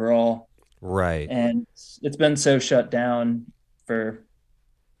overall. right. And it's been so shut down for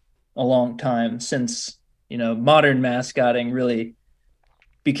a long time since, modern mascotting really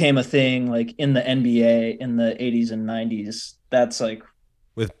became a thing like in the NBA in the 80s and 90s. That's like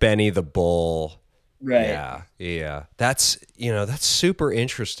With Benny the Bull. right. Yeah, yeah. That's super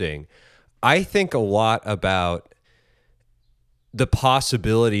interesting. I think a lot about the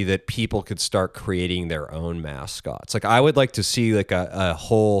possibility that people could start creating their own mascots. Like I would like to see like a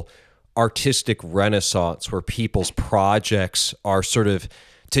whole artistic renaissance where people's projects are sort of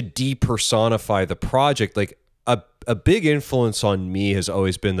to depersonify the project. Like a big influence on me has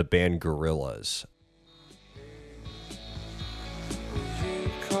always been the band Gorillaz.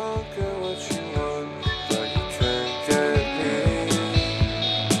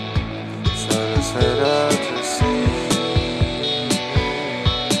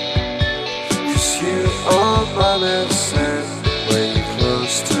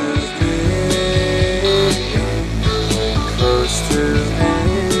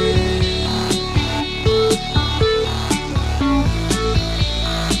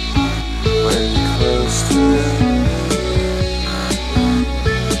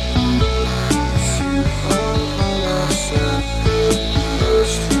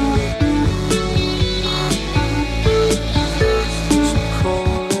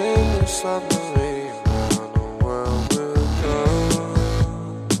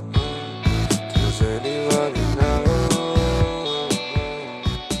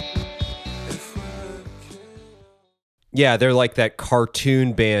 Yeah, they're like that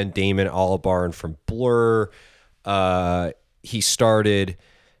cartoon band Damon Albarn from Blur. He started,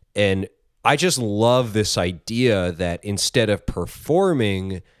 and I just love this idea that instead of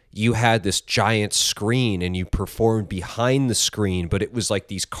performing, you had this giant screen and you performed behind the screen, but it was like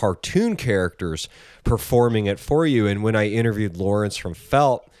these cartoon characters performing it for you. And when I interviewed Lawrence from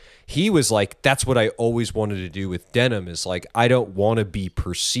Felt, he was like, that's what I always wanted to do with Denim is like, I don't want to be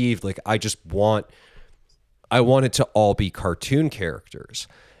perceived. Like, I wanted to all be cartoon characters.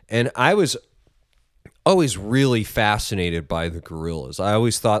 And I was always really fascinated by the Gorillaz. I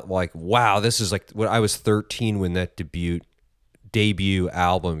always thought like, wow, this is like when I was 13 when that debut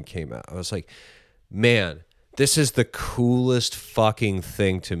album came out. I was like, man, this is the coolest fucking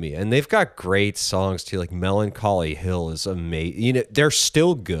thing to me. And they've got great songs too. Like Melancholy Hill is amazing. They're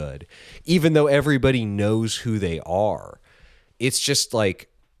still good, even though everybody knows who they are. It's just like,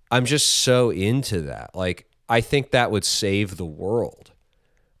 I'm just so into that. Like, I think that would save the world.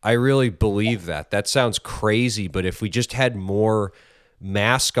 I really believe that. That sounds crazy, but if we just had more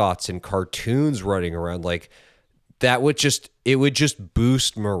mascots and cartoons running around, like it would just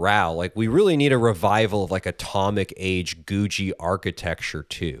boost morale. Like we really need a revival of like atomic age Gucci architecture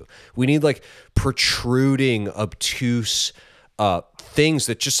too. We need like protruding, obtuse things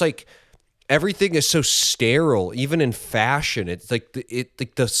that just like everything is so sterile, even in fashion. It's like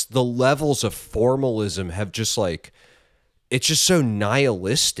the levels of formalism have just like it's just so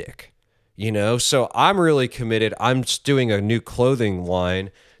nihilistic, So I'm really committed. I'm just doing a new clothing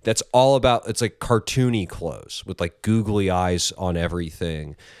line that's all about it's like cartoony clothes with like googly eyes on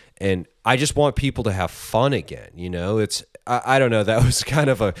everything, and I just want people to have fun again. It's I don't know. That was kind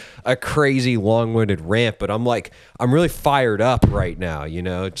of a crazy long-winded rant, but I'm really fired up right now,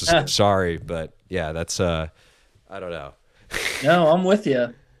 just sorry. But yeah, that's, I don't know. No, I'm with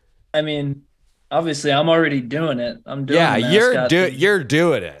you. I mean, obviously I'm already doing it. I'm doing Yeah, the mascot thing. you're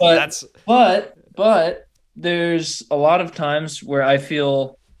doing it. But That's but there's a lot of times where I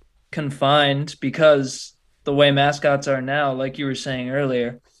feel confined because the way mascots are now, like you were saying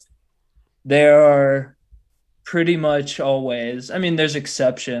earlier, there are pretty much always, I mean, there's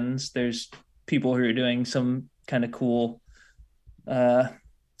exceptions. There's people who are doing some kind of cool uh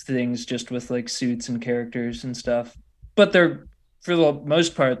things just with like suits and characters and stuff. But they're for the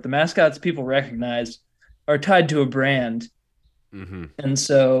most part, the mascots people recognize are tied to a brand. mm-hmm. And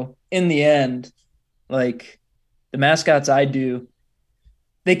so in the end, like the mascots I do,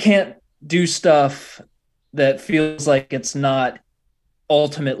 they can't do stuff that feels like it's not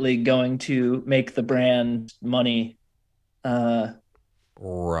ultimately going to make the brand money. Uh,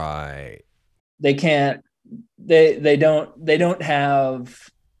 Right. they can't. They don't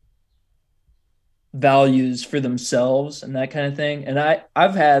have values for themselves and that kind of thing. And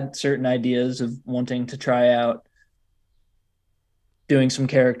I've had certain ideas of wanting to try out doing some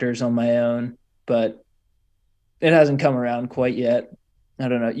characters on my own, but it hasn't come around quite yet. I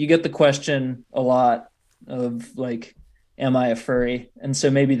don't know. You get the question a lot of like, am I a furry? And so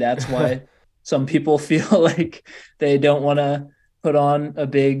maybe that's why some people feel like they don't want to put on a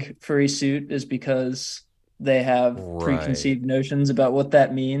big furry suit, is because they have Right. preconceived notions about what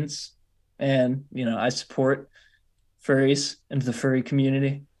that means. And, I support furries and the furry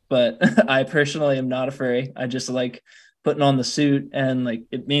community, but I personally am not a furry. I just like putting on the suit, and like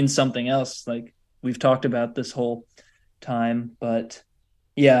it means something else. Like we've talked about this whole time, but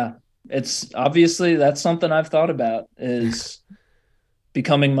yeah, it's obviously that's something I've thought about, is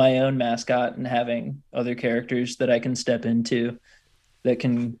becoming my own mascot and having other characters that I can step into that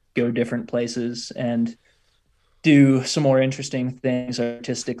can go different places and do some more interesting things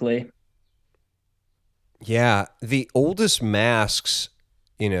artistically. Yeah, the oldest masks,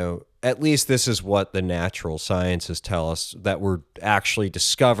 at least this is what the natural sciences tell us, that were actually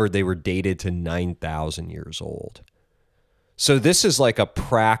discovered, they were dated to 9,000 years old. So this is like a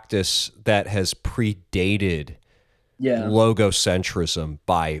practice that has predated Yeah. logocentrism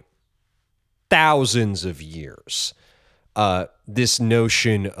by thousands of years. This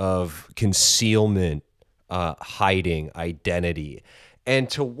notion of concealment, hiding, identity, and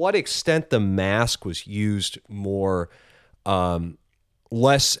to what extent the mask was used more,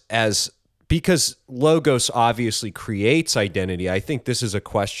 less as, because logos obviously creates identity. I think this is a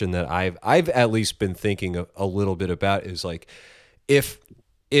question that I've at least been thinking a little bit about, is like, if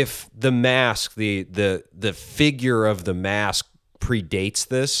the mask, the figure of the mask predates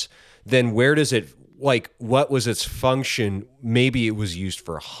this, then where does it, like, what was its function? Maybe it was used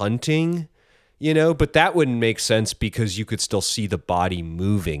for hunting, but that wouldn't make sense, because you could still see the body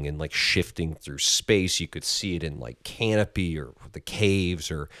moving and like shifting through space. You could see it in like canopy or the caves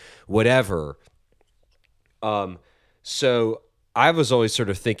or whatever. So I was always sort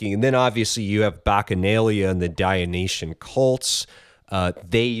of thinking, and then obviously you have Bacchanalia and the Dionysian cults.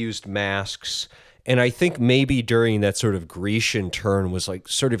 They used masks. And I think maybe during that sort of Grecian turn was like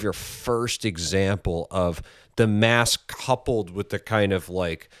sort of your first example of the mask coupled with the kind of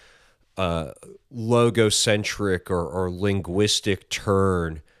like logocentric or linguistic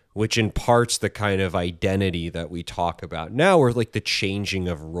turn, which imparts the kind of identity that we talk about now, or like the changing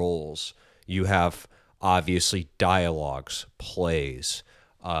of roles. You have obviously dialogues, plays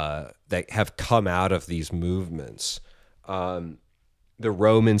that have come out of these movements. The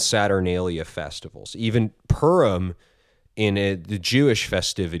Roman Saturnalia festivals, even Purim in the Jewish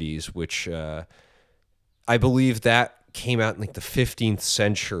festivities, which I believe that came out in like the 15th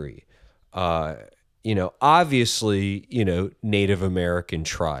century. Obviously, Native American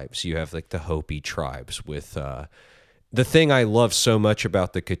tribes. You have like the Hopi tribes with the thing I love so much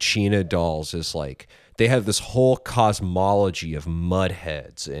about the Kachina dolls is like they have this whole cosmology of mud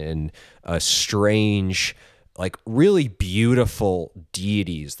heads and strange, like really beautiful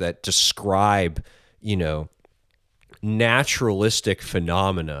deities that describe, naturalistic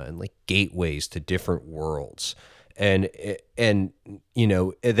phenomena and like gateways to different worlds. And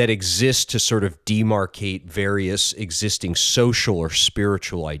that exist to sort of demarcate various existing social or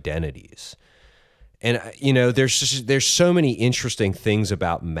spiritual identities. And there's so many interesting things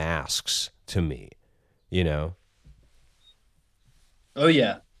about masks to me, Oh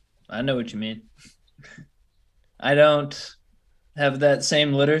yeah. I know what you mean. I don't have that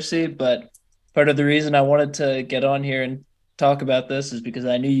same literacy, but part of the reason I wanted to get on here and talk about this is because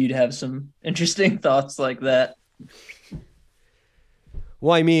I knew you'd have some interesting thoughts like that.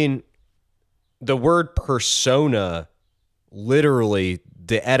 Well, I mean, the word persona, literally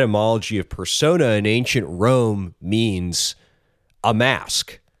the etymology of persona in ancient Rome means a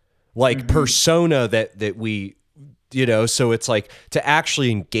mask, like persona that we, so it's like to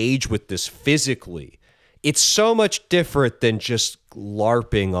actually engage with this physically. It's so much different than just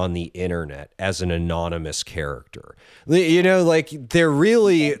LARPing on the internet as an anonymous character. Like there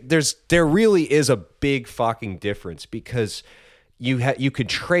really is a big fucking difference, because you could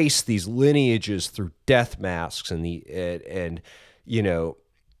trace these lineages through death masks and the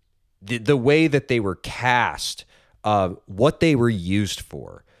way that they were cast, what they were used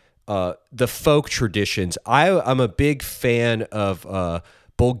for, the folk traditions. I'm a big fan of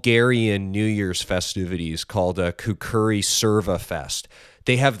Bulgarian New Year's festivities called Kukuri Serva Fest.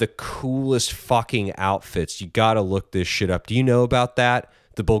 They have the coolest fucking outfits. You got to look this shit up. Do you know about that?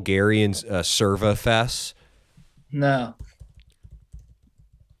 The Bulgarian Serva Fest? No.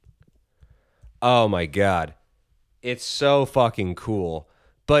 Oh my God. It's so fucking cool.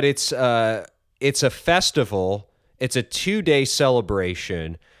 But it's a festival. It's a 2-day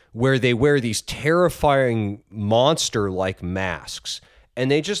celebration where they wear these terrifying monster-like masks. and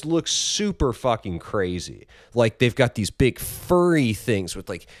they just look super fucking crazy. Like they've got these big furry things with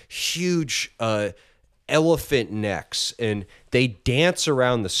like huge elephant necks, and they dance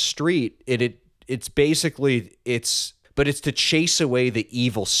around the street. It's basically but it's to chase away the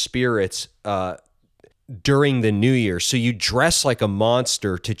evil spirits during the new year. So you dress like a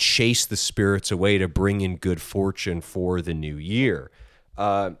monster to chase the spirits away, to bring in good fortune for the new year.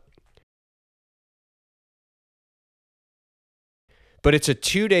 But it's a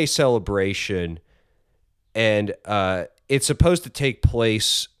 2-day celebration, and it's supposed to take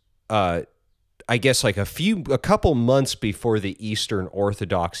place, I guess, like a couple months before the Eastern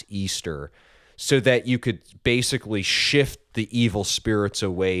Orthodox Easter, so that you could basically shift the evil spirits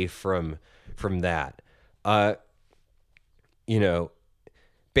away from that. You know,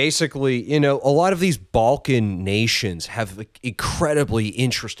 basically, you know, a lot of these Balkan nations have like incredibly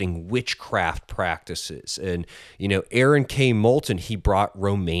interesting witchcraft practices. And, you know, Aaron K. Moulton, he brought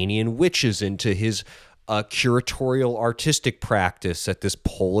Romanian witches into his curatorial artistic practice at this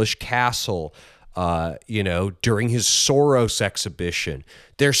Polish castle, you know, during his Soros exhibition.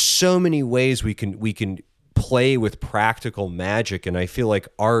 There's so many ways we can play with practical magic, and I feel like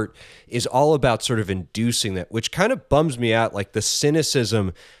art is all about sort of inducing that, which kind of bums me out, like the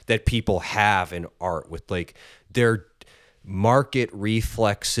cynicism that people have in art with like their market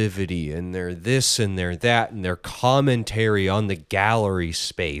reflexivity and their this and their that and their commentary on the gallery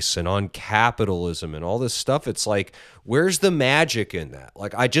space and on capitalism and all this stuff. It's like, where's the magic in that?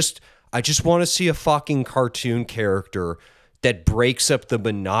 Like I just want to see a fucking cartoon character that breaks up the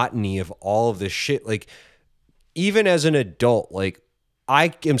monotony of all of this shit. Like, even as an adult, like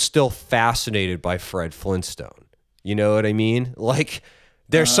I am still fascinated by Fred Flintstone. You know what I mean? Like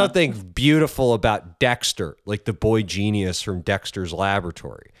there's something beautiful about Dexter, like the boy genius from Dexter's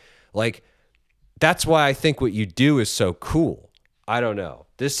Laboratory. Like that's why I think what you do is so cool. I don't know.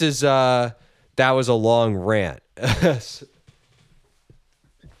 This is that was a long rant.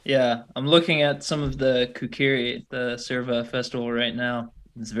 Yeah, I'm looking at some of the Kukiri, the Serva festival right now.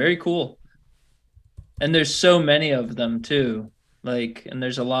 It's very cool. And there's so many of them too. Like, and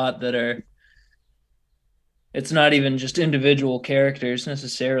there's a lot that are, it's not even just individual characters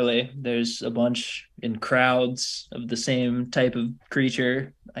necessarily. There's a bunch in crowds of the same type of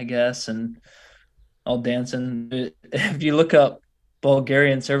creature, I guess, and all dancing. If you look up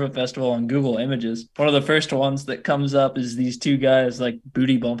Bulgarian Serva Festival on Google Images, one of the first ones that comes up is these two guys like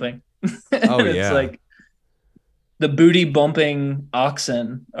booty bumping. Oh It's yeah. like the booty bumping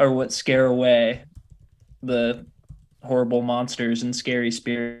oxen are what scare away the horrible monsters and scary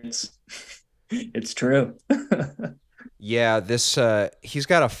spirits. It's true. Yeah, this he's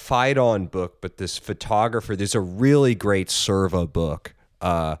got a fight on book, but this photographer, there's a really great Serva book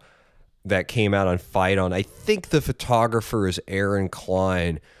that came out on Fight On. I think the photographer is Aaron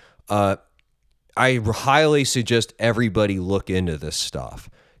Klein. I highly suggest everybody look into this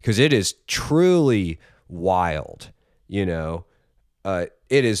stuff because it is truly wild, you know.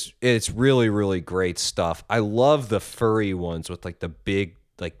 It's really, really great stuff. I love the furry ones with like the big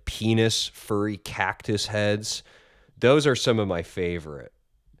like penis furry cactus heads. Those are some of my favorite.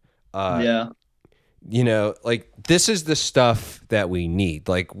 Yeah. You know, like this is the stuff that we need,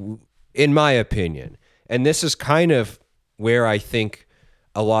 like in my opinion. And this is kind of where I think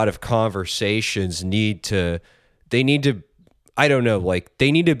a lot of conversations they need to, I don't know, like they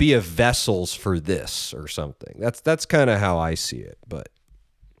need to be a vessels for this or something. That's kind of how I see it, but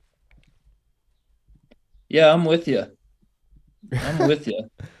Yeah, I'm with you. I'm with you.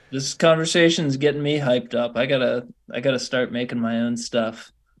 This conversation's getting me hyped up. I gotta start making my own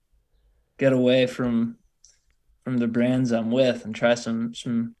stuff. Get away from the brands I'm with and try some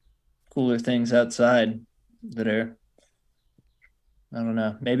cooler things outside that are, I don't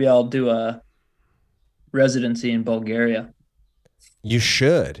know. Maybe I'll do a residency in Bulgaria. you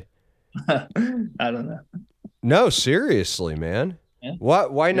should. I don't know. No, seriously, man. Yeah.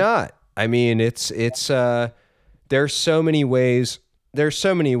 What? Why Yeah. not? I mean, there's so many ways. There's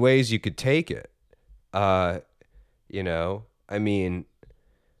so many ways you could take it. Uh, you know, I mean,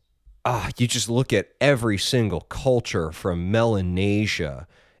 you just look at every single culture from Melanesia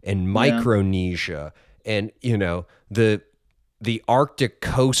and Yeah. Micronesia, and you know the Arctic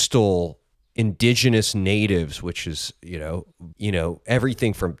coastal indigenous natives, which is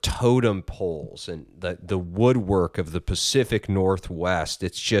everything from totem poles and the woodwork of the Pacific Northwest.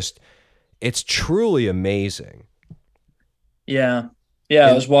 It's truly amazing. Yeah. Yeah, I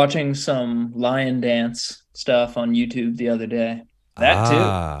And was watching some lion dance stuff on YouTube the other day. That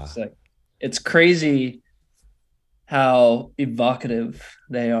too. It's like it's crazy how evocative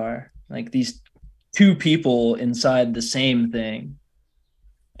they are. Like these two people inside the same thing.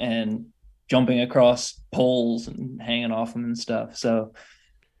 and jumping across poles and hanging off them and stuff. So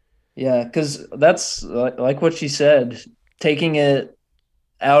yeah, because that's like what she said, taking it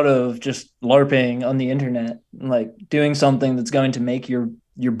out of just LARPing on the internet, like doing something that's going to make your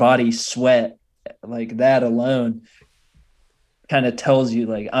body sweat, like that alone kind of tells you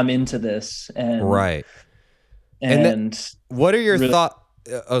like I'm into this Right. and What are your really thoughts?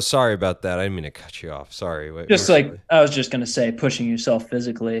 Oh, sorry about that. I didn't mean to cut you off. Sorry. What just like I was just gonna say, pushing yourself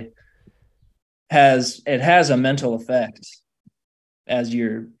physically has a mental effect as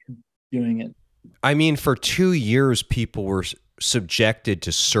you're doing it. I mean, for 2 years, people were subjected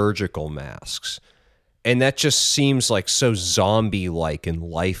to surgical masks. And that just seems like so zombie-like and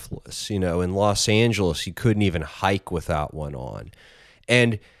lifeless. You know, in Los Angeles, you couldn't even hike without one on.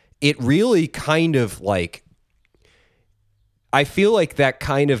 And it really kind of like, I feel like that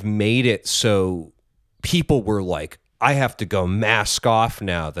kind of made it so people were like, I have to go mask off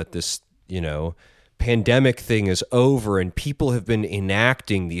now that this, pandemic thing is over. And people have been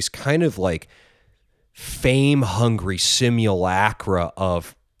enacting these kind of like fame hungry simulacra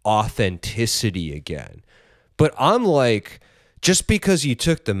of authenticity again. But I'm like, just because you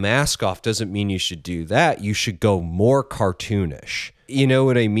took the mask off doesn't mean you should do that. You should go more cartoonish. You know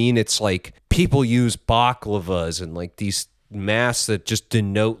what I mean? It's like people use baklavas and like these masks that just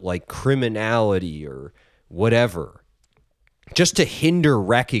denote like criminality or whatever, just to hinder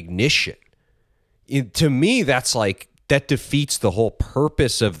recognition. To me, that's like, that defeats the whole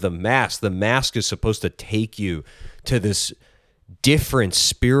purpose of the mask. The mask is supposed to take you to this different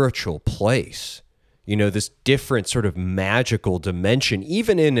spiritual place, this different sort of magical dimension,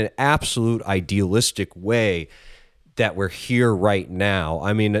 even in an absolute idealistic way that we're here right now.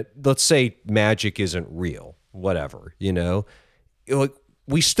 I mean, let's say magic isn't real, whatever, like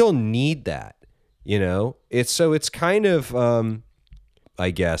we still need that, it's kind of, I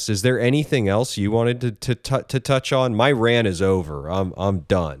guess. Is there anything else you wanted to touch on? My rant is over. I'm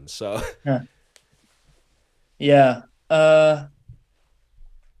done. So yeah,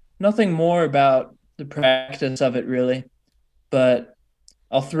 nothing more about the practice of it really, but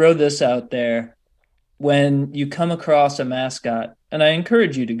I'll throw this out there. When you come across a mascot, and I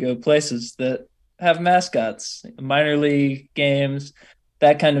encourage you to go places that have mascots, minor league games,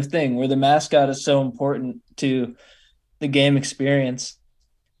 that kind of thing, where the mascot is so important to the game experience.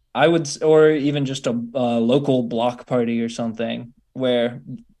 I would, or even just a local block party or something where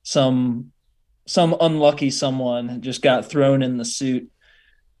some some unlucky someone just got thrown in the suit.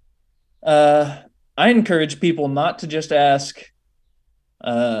 I encourage people not to just ask,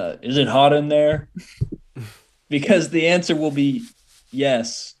 "Is it hot in there?" because the answer will be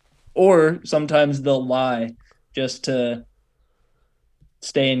yes, or sometimes they'll lie just to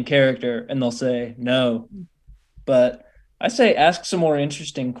stay in character and they'll say no. But I say ask some more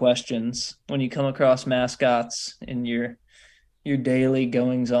interesting questions when you come across mascots in your daily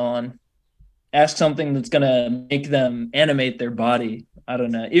goings on. Ask something that's gonna make them animate their body. I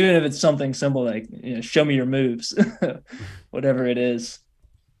don't know, even if it's something simple like show me your moves, whatever it is.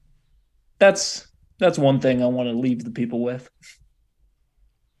 That's that's one thing I want to leave the people with.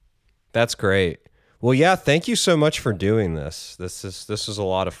 that's great. Well, yeah, thank you so much for doing this. This is a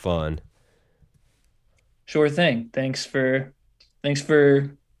lot of fun. Sure thing. Thanks for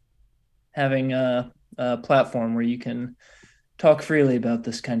having a platform where you can talk freely about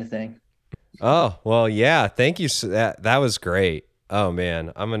this kind of thing. Oh, well, yeah, thank you. That was great. Oh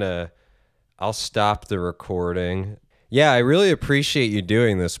man, I'll stop the recording. Yeah, I really appreciate you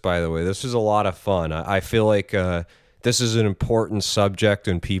doing this, by the way. This is a lot of fun. I feel like this is an important subject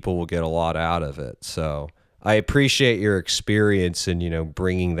and people will get a lot out of it. So I appreciate your experience and,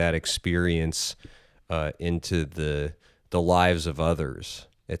 bringing that experience into the lives of others.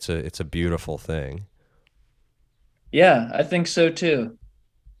 It's a beautiful thing. Yeah, I think so too.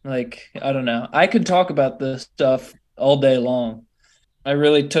 Like, I don't know. I could talk about this stuff all day long. I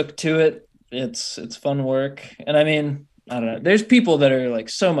really took to it. It's fun work. And I mean, I don't know. There's people that are like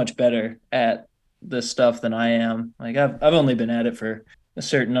so much better at this stuff than I am. Like I've only been at it for a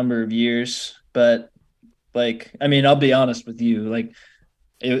certain number of years, but like I mean, I'll be honest with you, like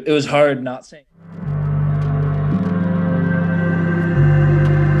it was hard not saying